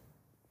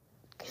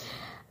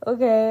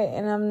 Okay,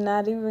 and I'm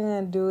not even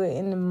gonna do it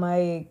in the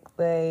mic.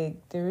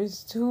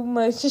 There's too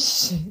much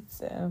shit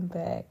to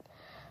unpack.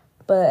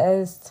 But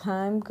as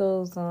time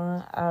goes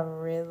on, I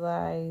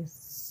realize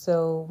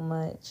so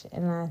much.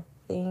 And I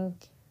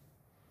think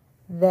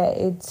that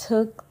it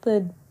took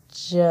the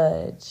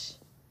judge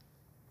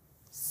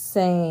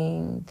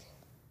saying,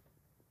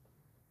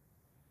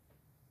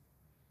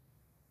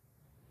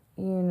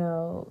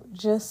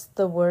 just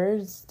the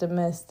words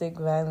domestic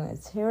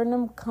violence, hearing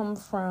them come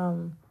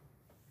from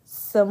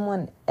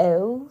someone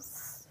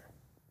else,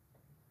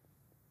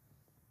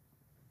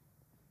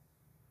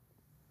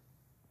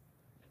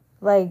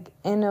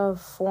 in a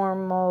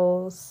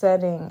formal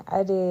setting.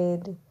 I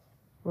did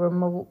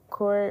remote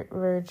court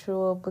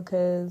virtual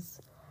because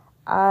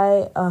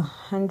I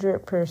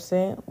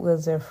 100%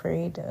 was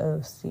afraid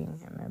of seeing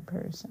him in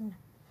person.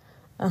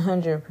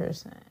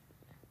 100%.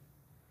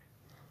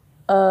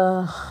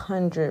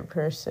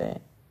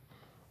 100%.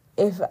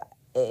 If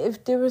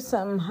there was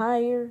something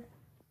higher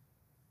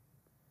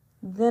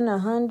than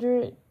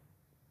 100,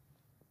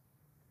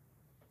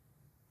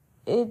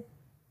 it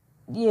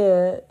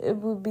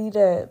would be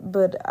that.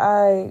 But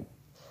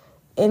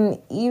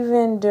and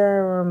even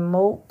during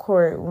remote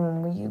court,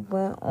 when we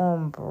went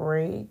on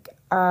break,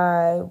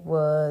 I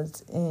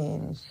was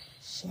in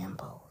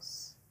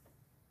shambles.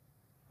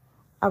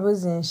 I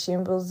was in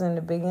shambles in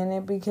the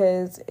beginning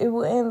because it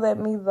wouldn't let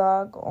me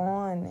log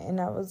on.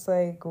 And I was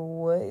like,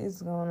 what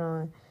is going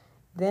on?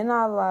 Then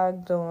I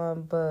logged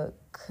on, but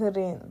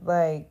couldn't,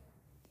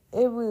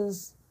 it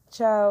was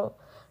child.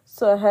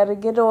 So I had to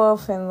get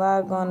off and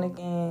log on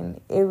again.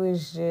 It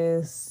was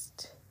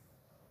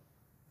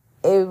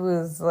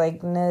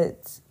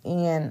nuts.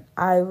 And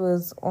I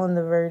was on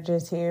the verge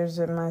of tears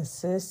with my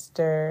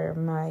sister.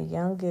 My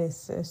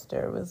youngest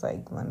sister was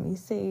like, let me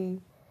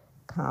see.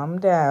 Calm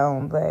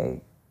down.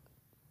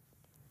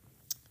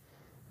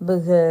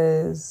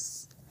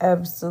 Because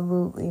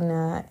absolutely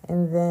not.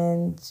 And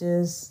then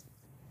just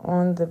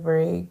on the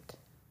break,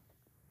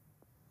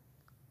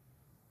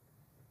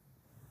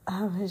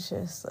 I was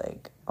just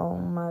like, oh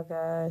my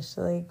gosh.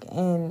 Like,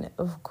 and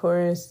of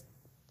course,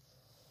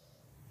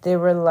 they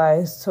were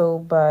lies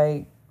told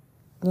by,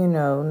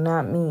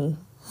 not me.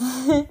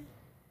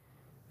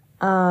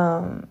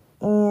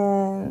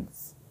 And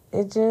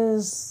it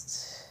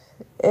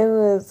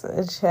was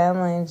a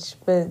challenge,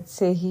 but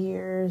to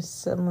hear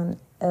someone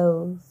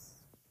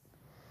else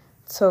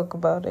talk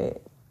about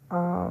it,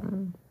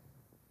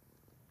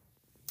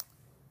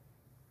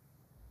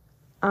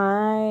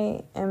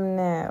 I am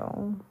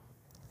now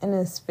in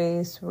a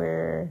space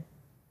where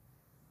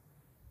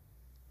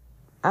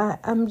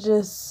I'm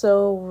just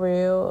so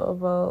real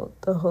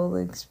about the whole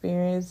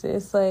experience.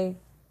 It's like,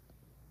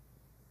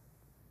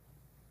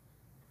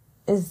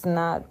 it's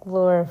not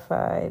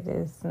glorified.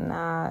 It's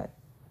not,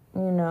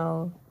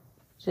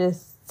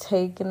 just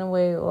taking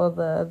away all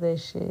the other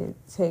shit,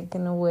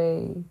 taking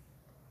away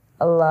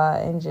a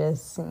lot and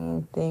just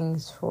seeing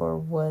things for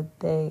what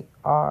they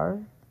are.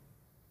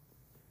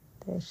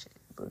 That shit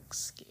looks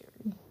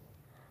scary.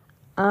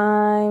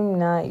 I'm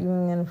not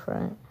even gonna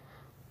front.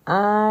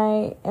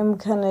 I am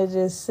kind of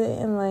just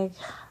sitting like,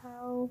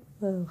 how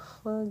the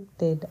fuck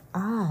did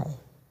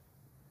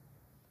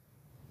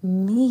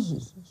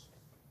me,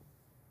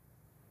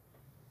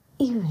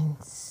 even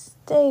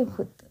stay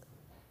with the,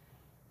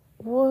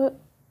 what?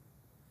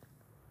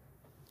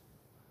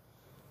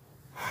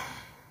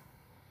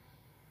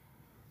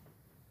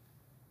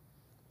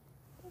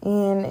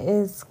 And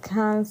it's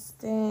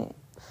constant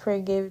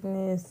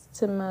forgiveness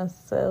to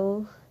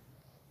myself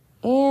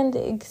and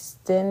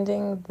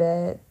extending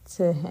that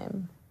to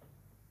him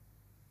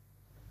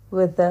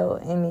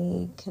without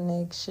any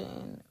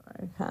connection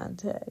or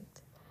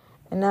contact.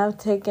 And I've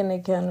taken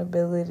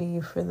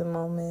accountability for the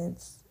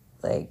moments,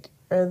 like,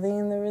 early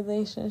in the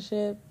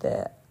relationship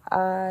that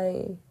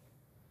I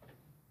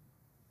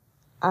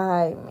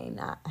may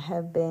not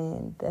have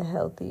been the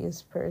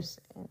healthiest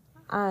person.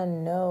 I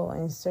know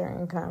in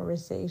certain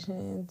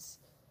conversations,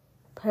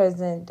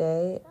 present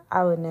day,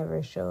 I would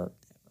never show up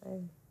that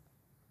way.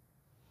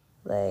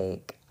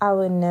 Like, I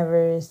would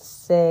never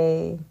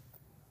say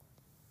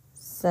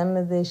some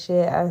of the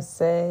shit I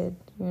said,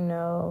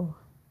 And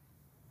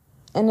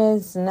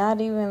it's not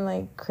even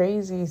like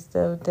crazy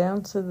stuff,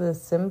 down to the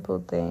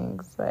simple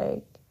things.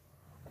 Like,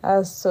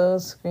 I saw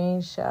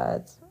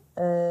screenshots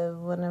of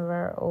one of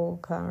our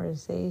old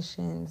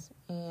conversations,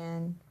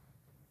 and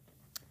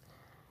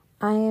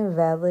I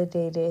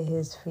invalidated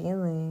his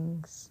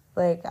feelings.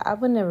 Like, I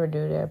would never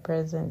do that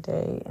present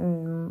day.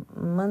 And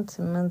months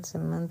and months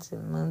and months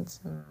and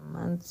months and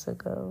months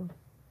ago,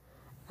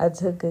 I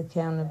took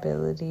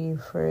accountability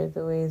for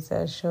the ways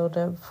I showed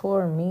up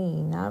for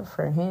me, not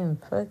for him.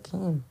 Fuck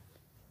him.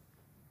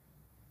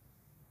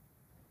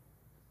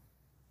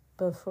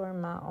 But for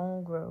my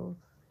own growth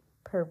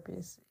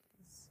purposes,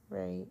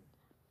 right?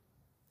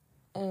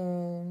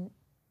 And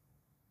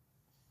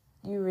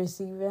you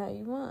receive it how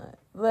you want.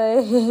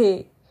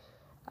 Like,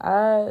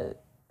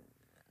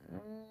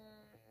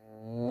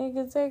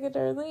 nigga, take it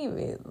or leave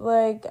it.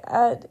 Like,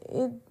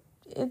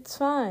 it's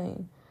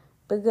fine.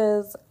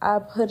 Because I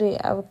put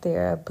it out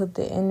there. I put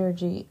the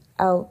energy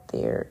out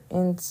there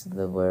into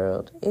the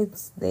world.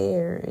 It's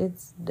there.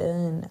 It's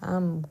done.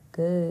 I'm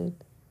good.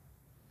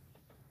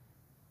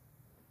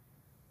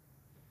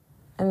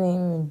 I didn't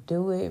even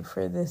do it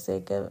for the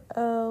sake of,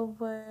 oh,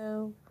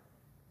 well,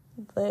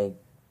 like,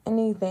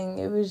 anything.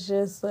 It was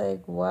just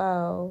like,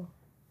 wow,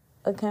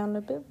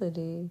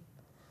 accountability.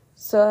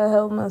 So I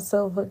held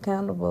myself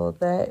accountable.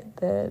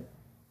 That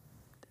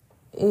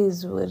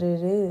is what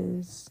it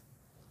is.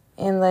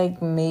 And,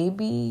 like,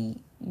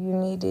 maybe you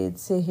needed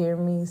to hear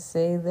me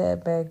say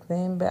that back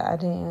then, but I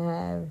didn't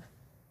have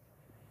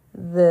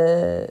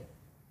the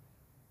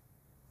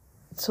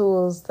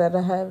tools that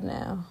I have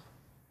now.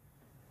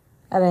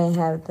 I didn't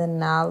have the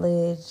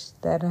knowledge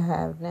that I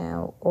have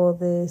now, all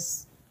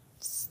this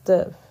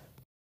stuff.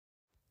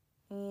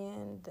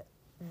 And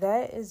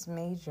that is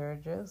major.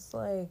 Just,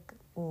 like,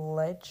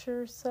 let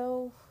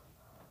yourself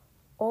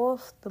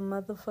off the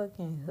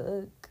motherfucking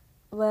hook.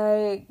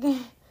 Like,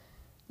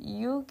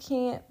 you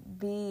can't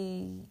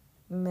be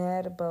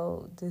mad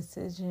about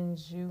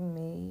decisions you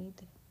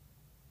made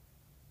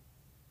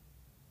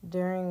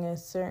during a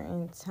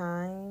certain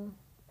time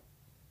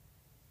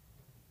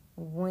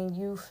when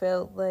you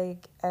felt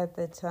like at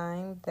the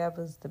time that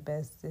was the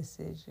best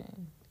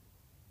decision.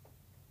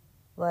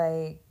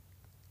 Like,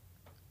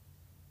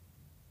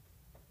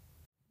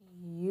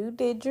 you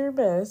did your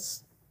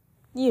best.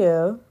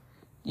 Yeah,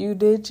 you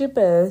did your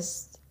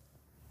best.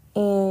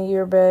 And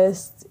your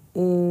best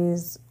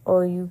is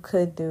all you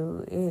could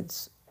do.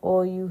 It's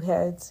all you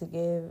had to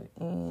give.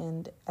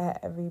 And at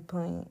every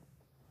point,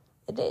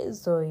 it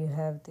is all you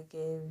have to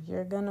give.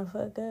 You're gonna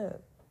fuck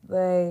up.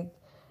 Like,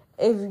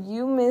 if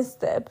you missed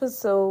the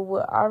episode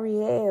with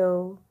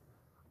Ariel,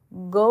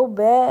 go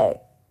back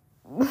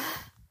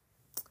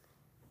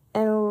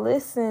and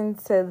listen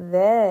to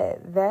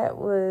that. That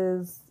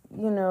was,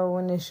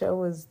 when the show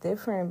was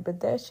different, but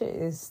that shit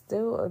is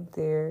still up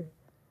there.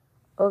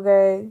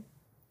 Okay?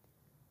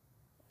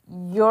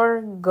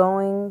 You're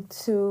going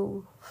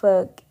to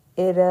fuck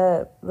it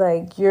up.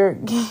 Like,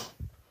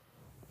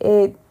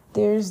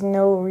 there's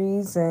no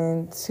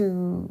reason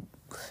to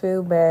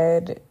feel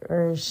bad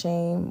or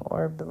shame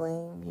or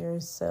blame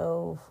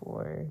yourself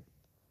or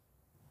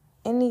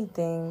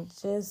anything.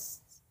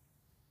 Just,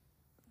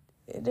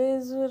 it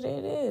is what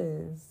it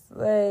is.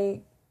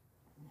 Like,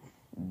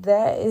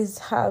 that is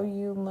how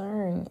you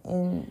learn.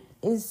 And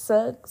it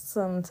sucks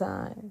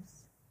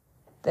sometimes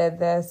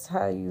that's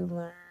how you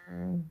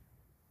learn.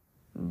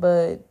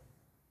 But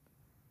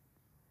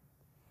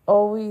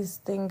always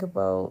think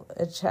about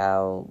a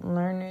child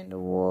learning to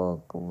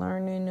walk,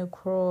 learning to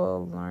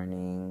crawl,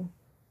 learning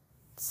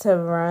to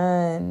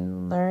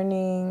run,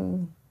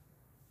 learning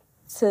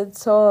to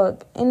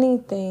talk,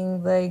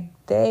 anything. Like,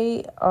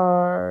 they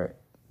are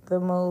the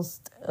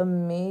most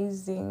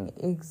amazing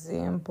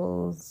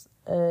examples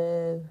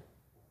of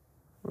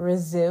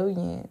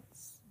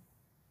resilience.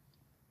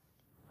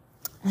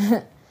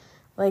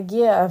 Like,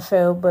 yeah, I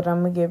fell, but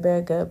I'm going to get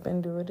back up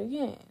and do it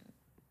again.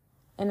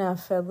 And I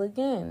fell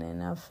again,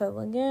 and I fell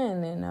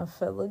again, and I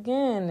fell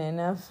again, and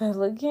I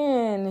fell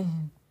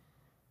again.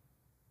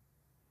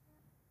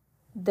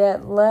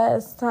 That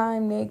last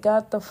time they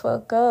got the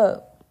fuck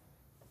up,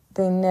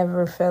 they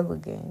never fell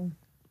again.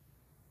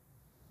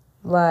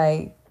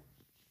 Like,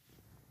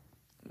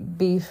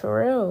 be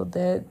for real.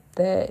 That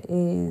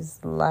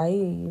is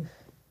life.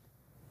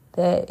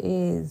 That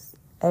is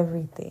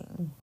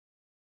everything.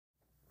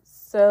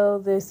 So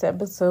this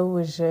episode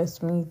was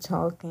just me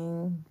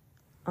talking,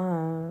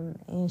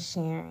 and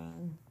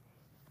sharing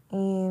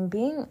and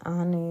being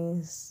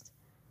honest.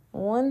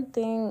 One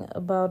thing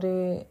about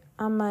it,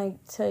 I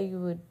might tell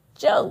you a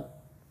joke,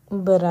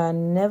 but I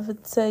never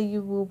tell you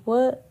a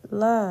what?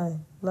 Lie.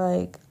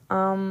 Like,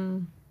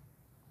 I'm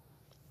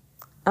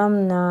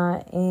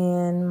not,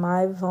 and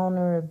my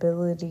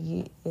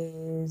vulnerability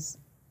is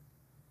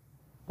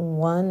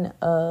one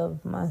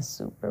of my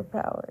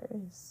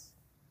superpowers.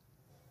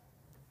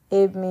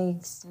 It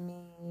makes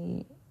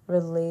me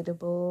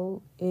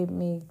relatable. It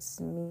makes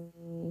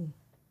me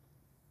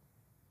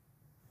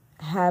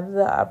have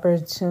the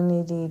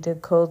opportunity to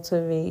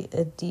cultivate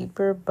a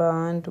deeper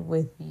bond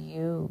with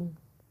you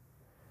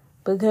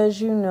because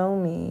you know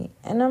me,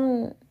 and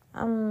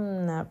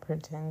I'm not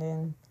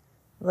pretending.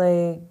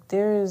 Like,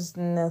 there's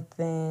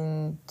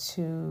nothing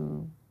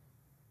to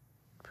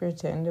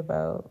pretend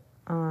about.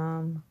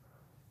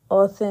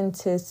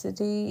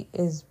 Authenticity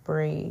is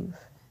brave.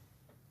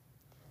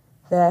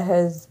 That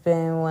has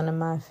been one of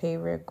my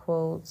favorite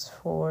quotes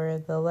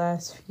for the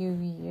last few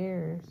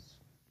years.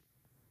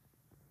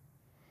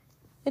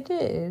 It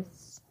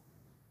is.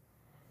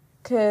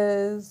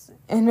 Because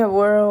in a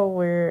world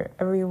where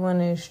everyone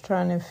is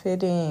trying to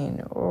fit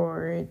in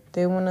or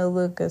they want to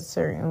look a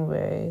certain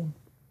way,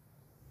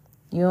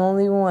 you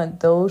only want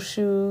those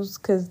shoes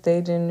because they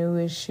the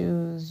newest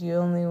shoes. You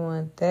only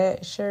want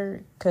that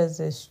shirt because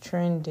it's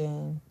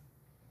trending.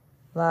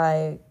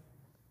 Like,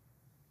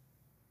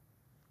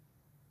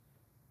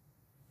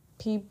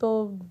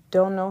 people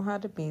don't know how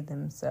to be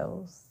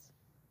themselves.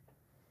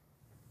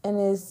 And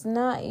it's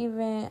not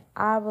even,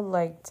 I would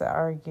like to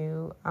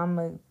argue, I'm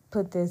going to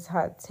put this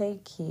hot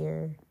take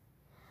here.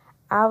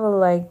 I would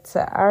like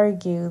to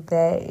argue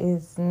that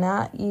it's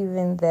not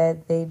even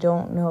that they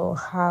don't know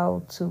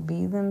how to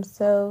be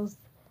themselves.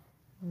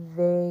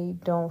 They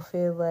don't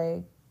feel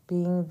like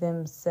being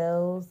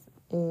themselves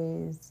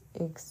is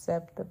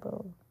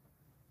acceptable.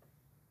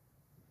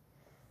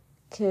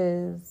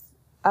 Because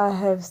I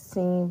have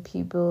seen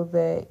people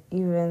that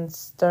even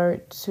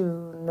start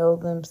to know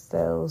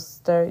themselves,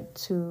 start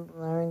to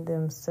learn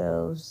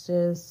themselves,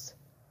 just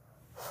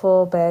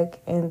fall back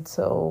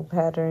into old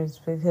patterns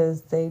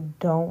because they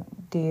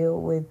don't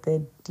deal with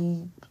the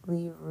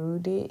deeply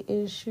rooted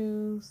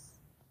issues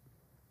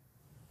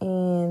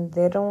and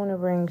they don't want to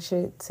bring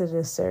shit to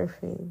the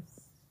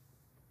surface.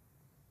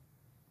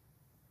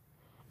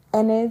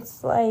 And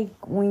it's like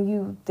when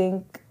you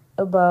think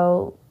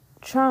about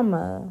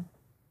trauma,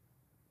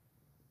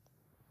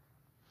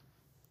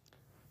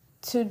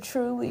 to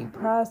truly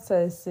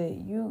process it,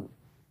 you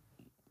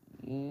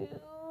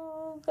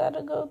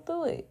gotta go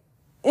through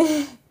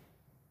it.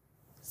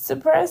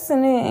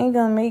 Suppressing it ain't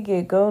gonna make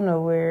it go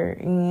nowhere,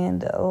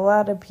 and a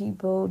lot of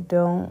people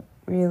don't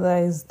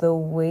realize the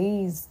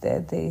ways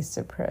that they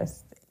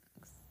suppress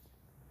things.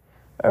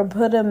 Or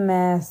put a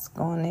mask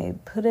on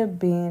it, put a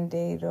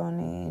Band-Aid on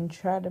it, and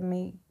try to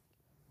make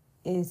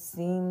it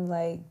seem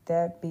like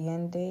that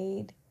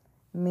Band-Aid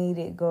made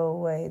it go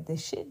away. The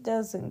shit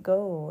doesn't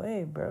go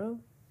away, bro.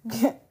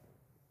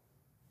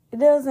 It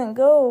doesn't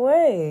go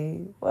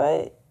away.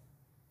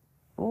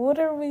 What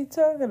are we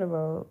talking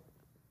about?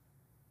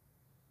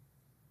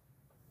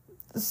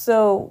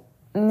 So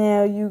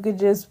now you could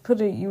just put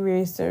an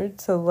eraser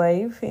to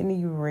life and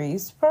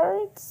erase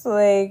parts?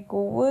 Like,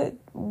 what?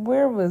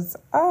 Where was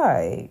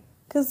I?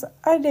 Because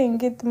I didn't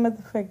get the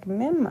motherfucking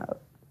memo.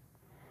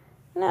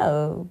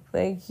 No,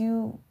 like,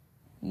 you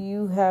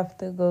You have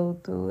to go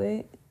through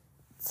it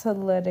to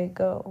let it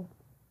go.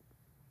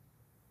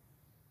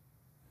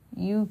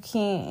 You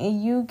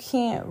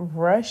can't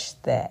rush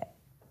that.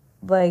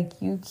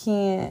 Like, you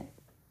can't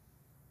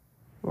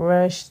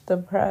rush the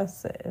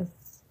process.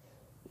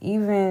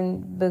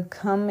 Even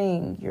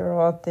becoming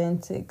your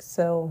authentic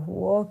self,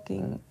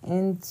 walking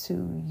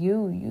into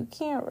you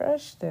can't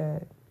rush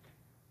that.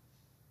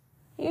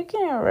 You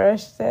can't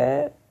rush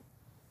that.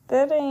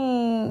 That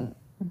ain't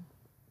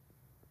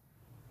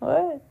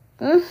what?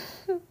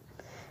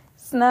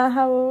 It's not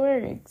how it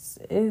works.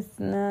 It's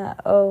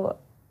not, oh,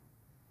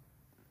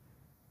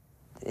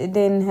 it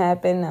didn't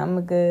happen,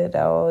 I'm good,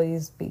 I'll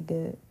always be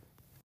good.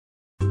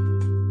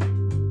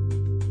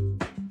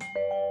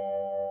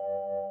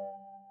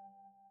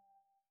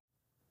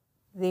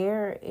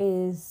 There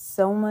is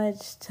so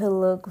much to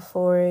look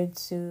forward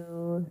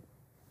to,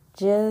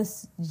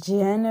 just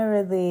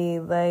generally,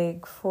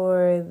 like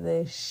for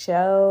the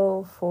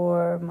show,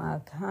 for my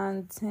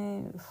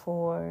content,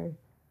 for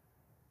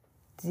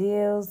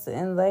deals.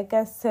 And like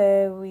I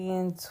said, we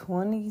in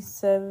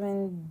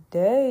 27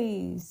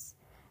 days.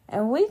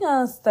 And we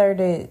gonna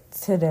start it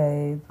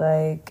today.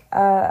 Like,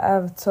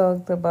 I've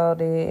talked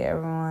about it.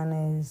 Everyone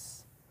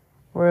is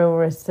real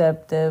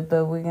receptive,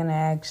 but we're gonna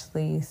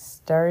actually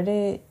start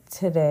it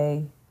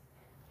today.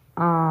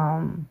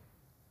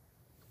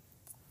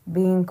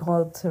 Being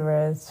called to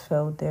rest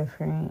felt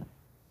different,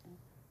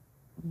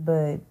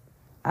 but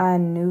I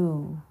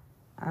knew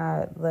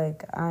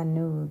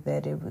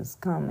that it was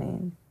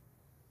coming.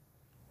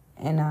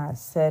 And I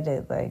said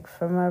it, like,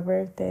 for my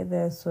birthday,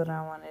 that's what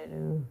I want to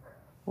do.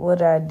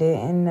 What I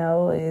didn't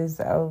know is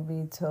I would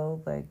be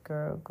told, like,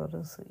 girl, go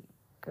to sleep.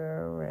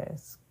 Girl,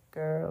 rest.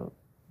 Girl.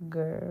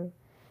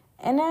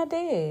 And I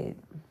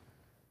did.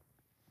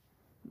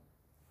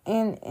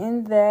 And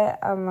in that,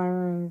 I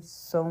learned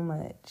so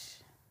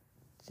much.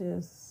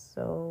 Just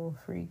so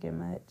freaking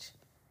much.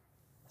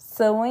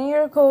 So when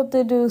you're called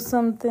to do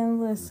something,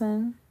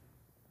 listen.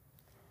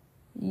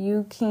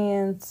 You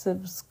can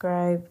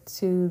subscribe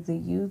to the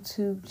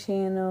YouTube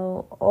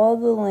channel. All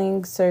the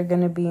links are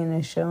going to be in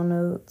the show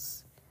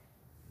notes.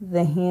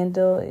 The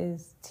handle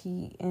is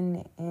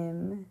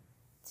TNM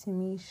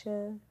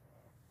Tamisha.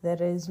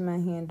 That is my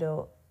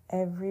handle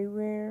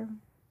everywhere.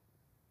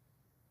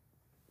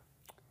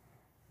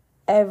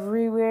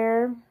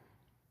 Everywhere.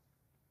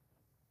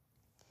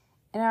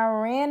 And I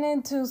ran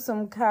into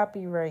some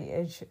copyright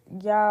issues.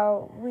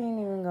 Y'all, we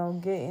ain't even gonna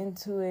get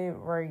into it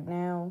right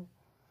now.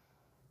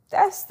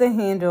 That's the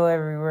handle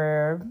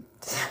everywhere.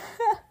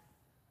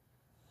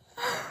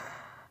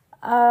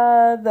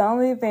 The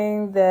only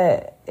thing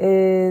that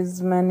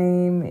is my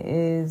name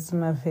is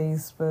my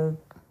Facebook.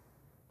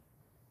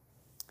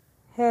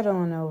 Head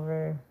on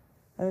over,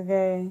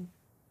 okay?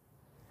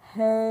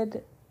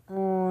 Head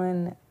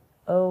on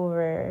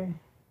over.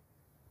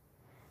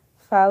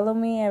 Follow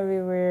me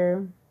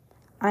everywhere.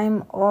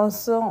 I'm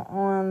also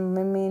on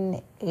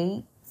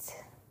Lemon8.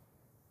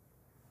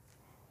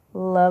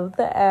 Love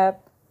the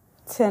app.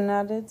 10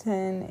 out of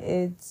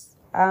 10.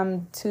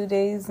 I'm 2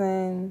 days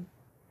in.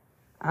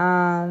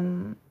 I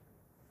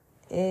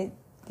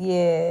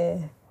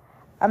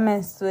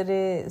messed with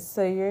it.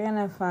 So you're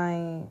gonna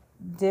find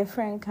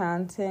different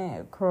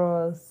content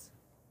across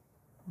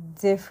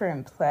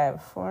different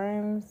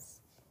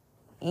platforms.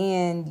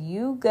 And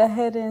you go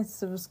ahead and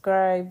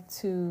subscribe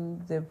to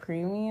the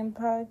premium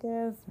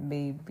podcast,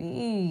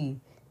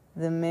 baby.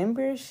 The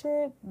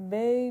membership,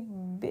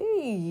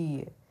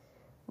 baby.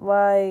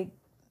 Like,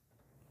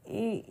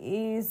 it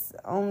is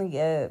only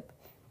up.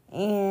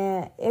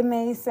 And it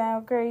may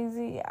sound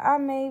crazy. I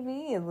may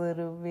be a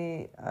little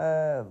bit,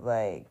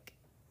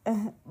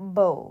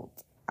 bold.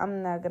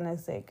 I'm not going to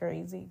say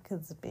crazy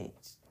because,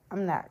 bitch,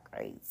 I'm not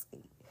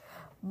crazy.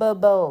 But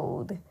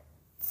bold.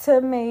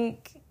 To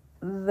make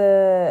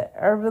the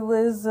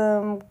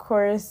herbalism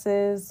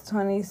courses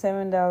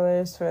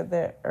 $27 for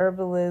the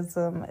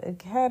Herbalism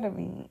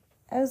Academy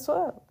as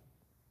well.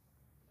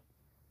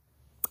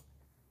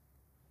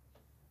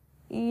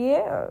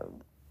 Yeah,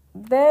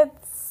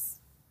 that's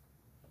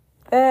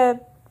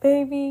that,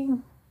 baby.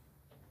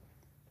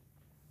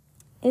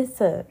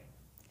 It's up.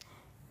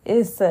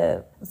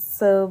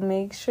 So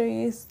make sure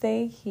you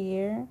stay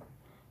here.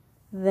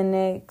 The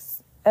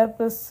next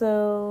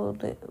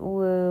episode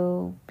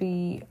will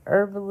be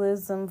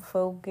herbalism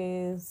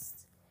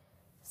focused,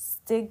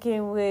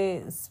 sticking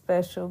with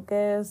special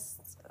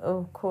guests.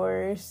 Of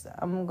course,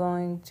 I'm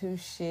going to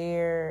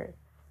share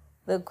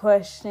the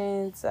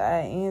questions I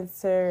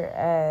answer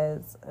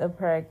as a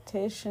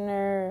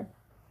practitioner,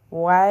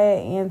 why I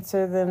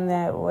answer them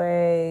that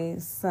way,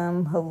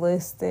 some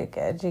holistic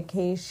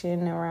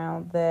education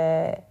around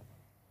that,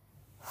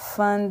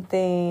 fun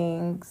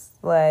things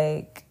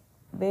like,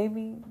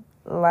 baby,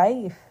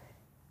 life.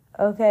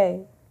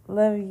 Okay,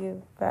 love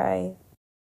you. Bye.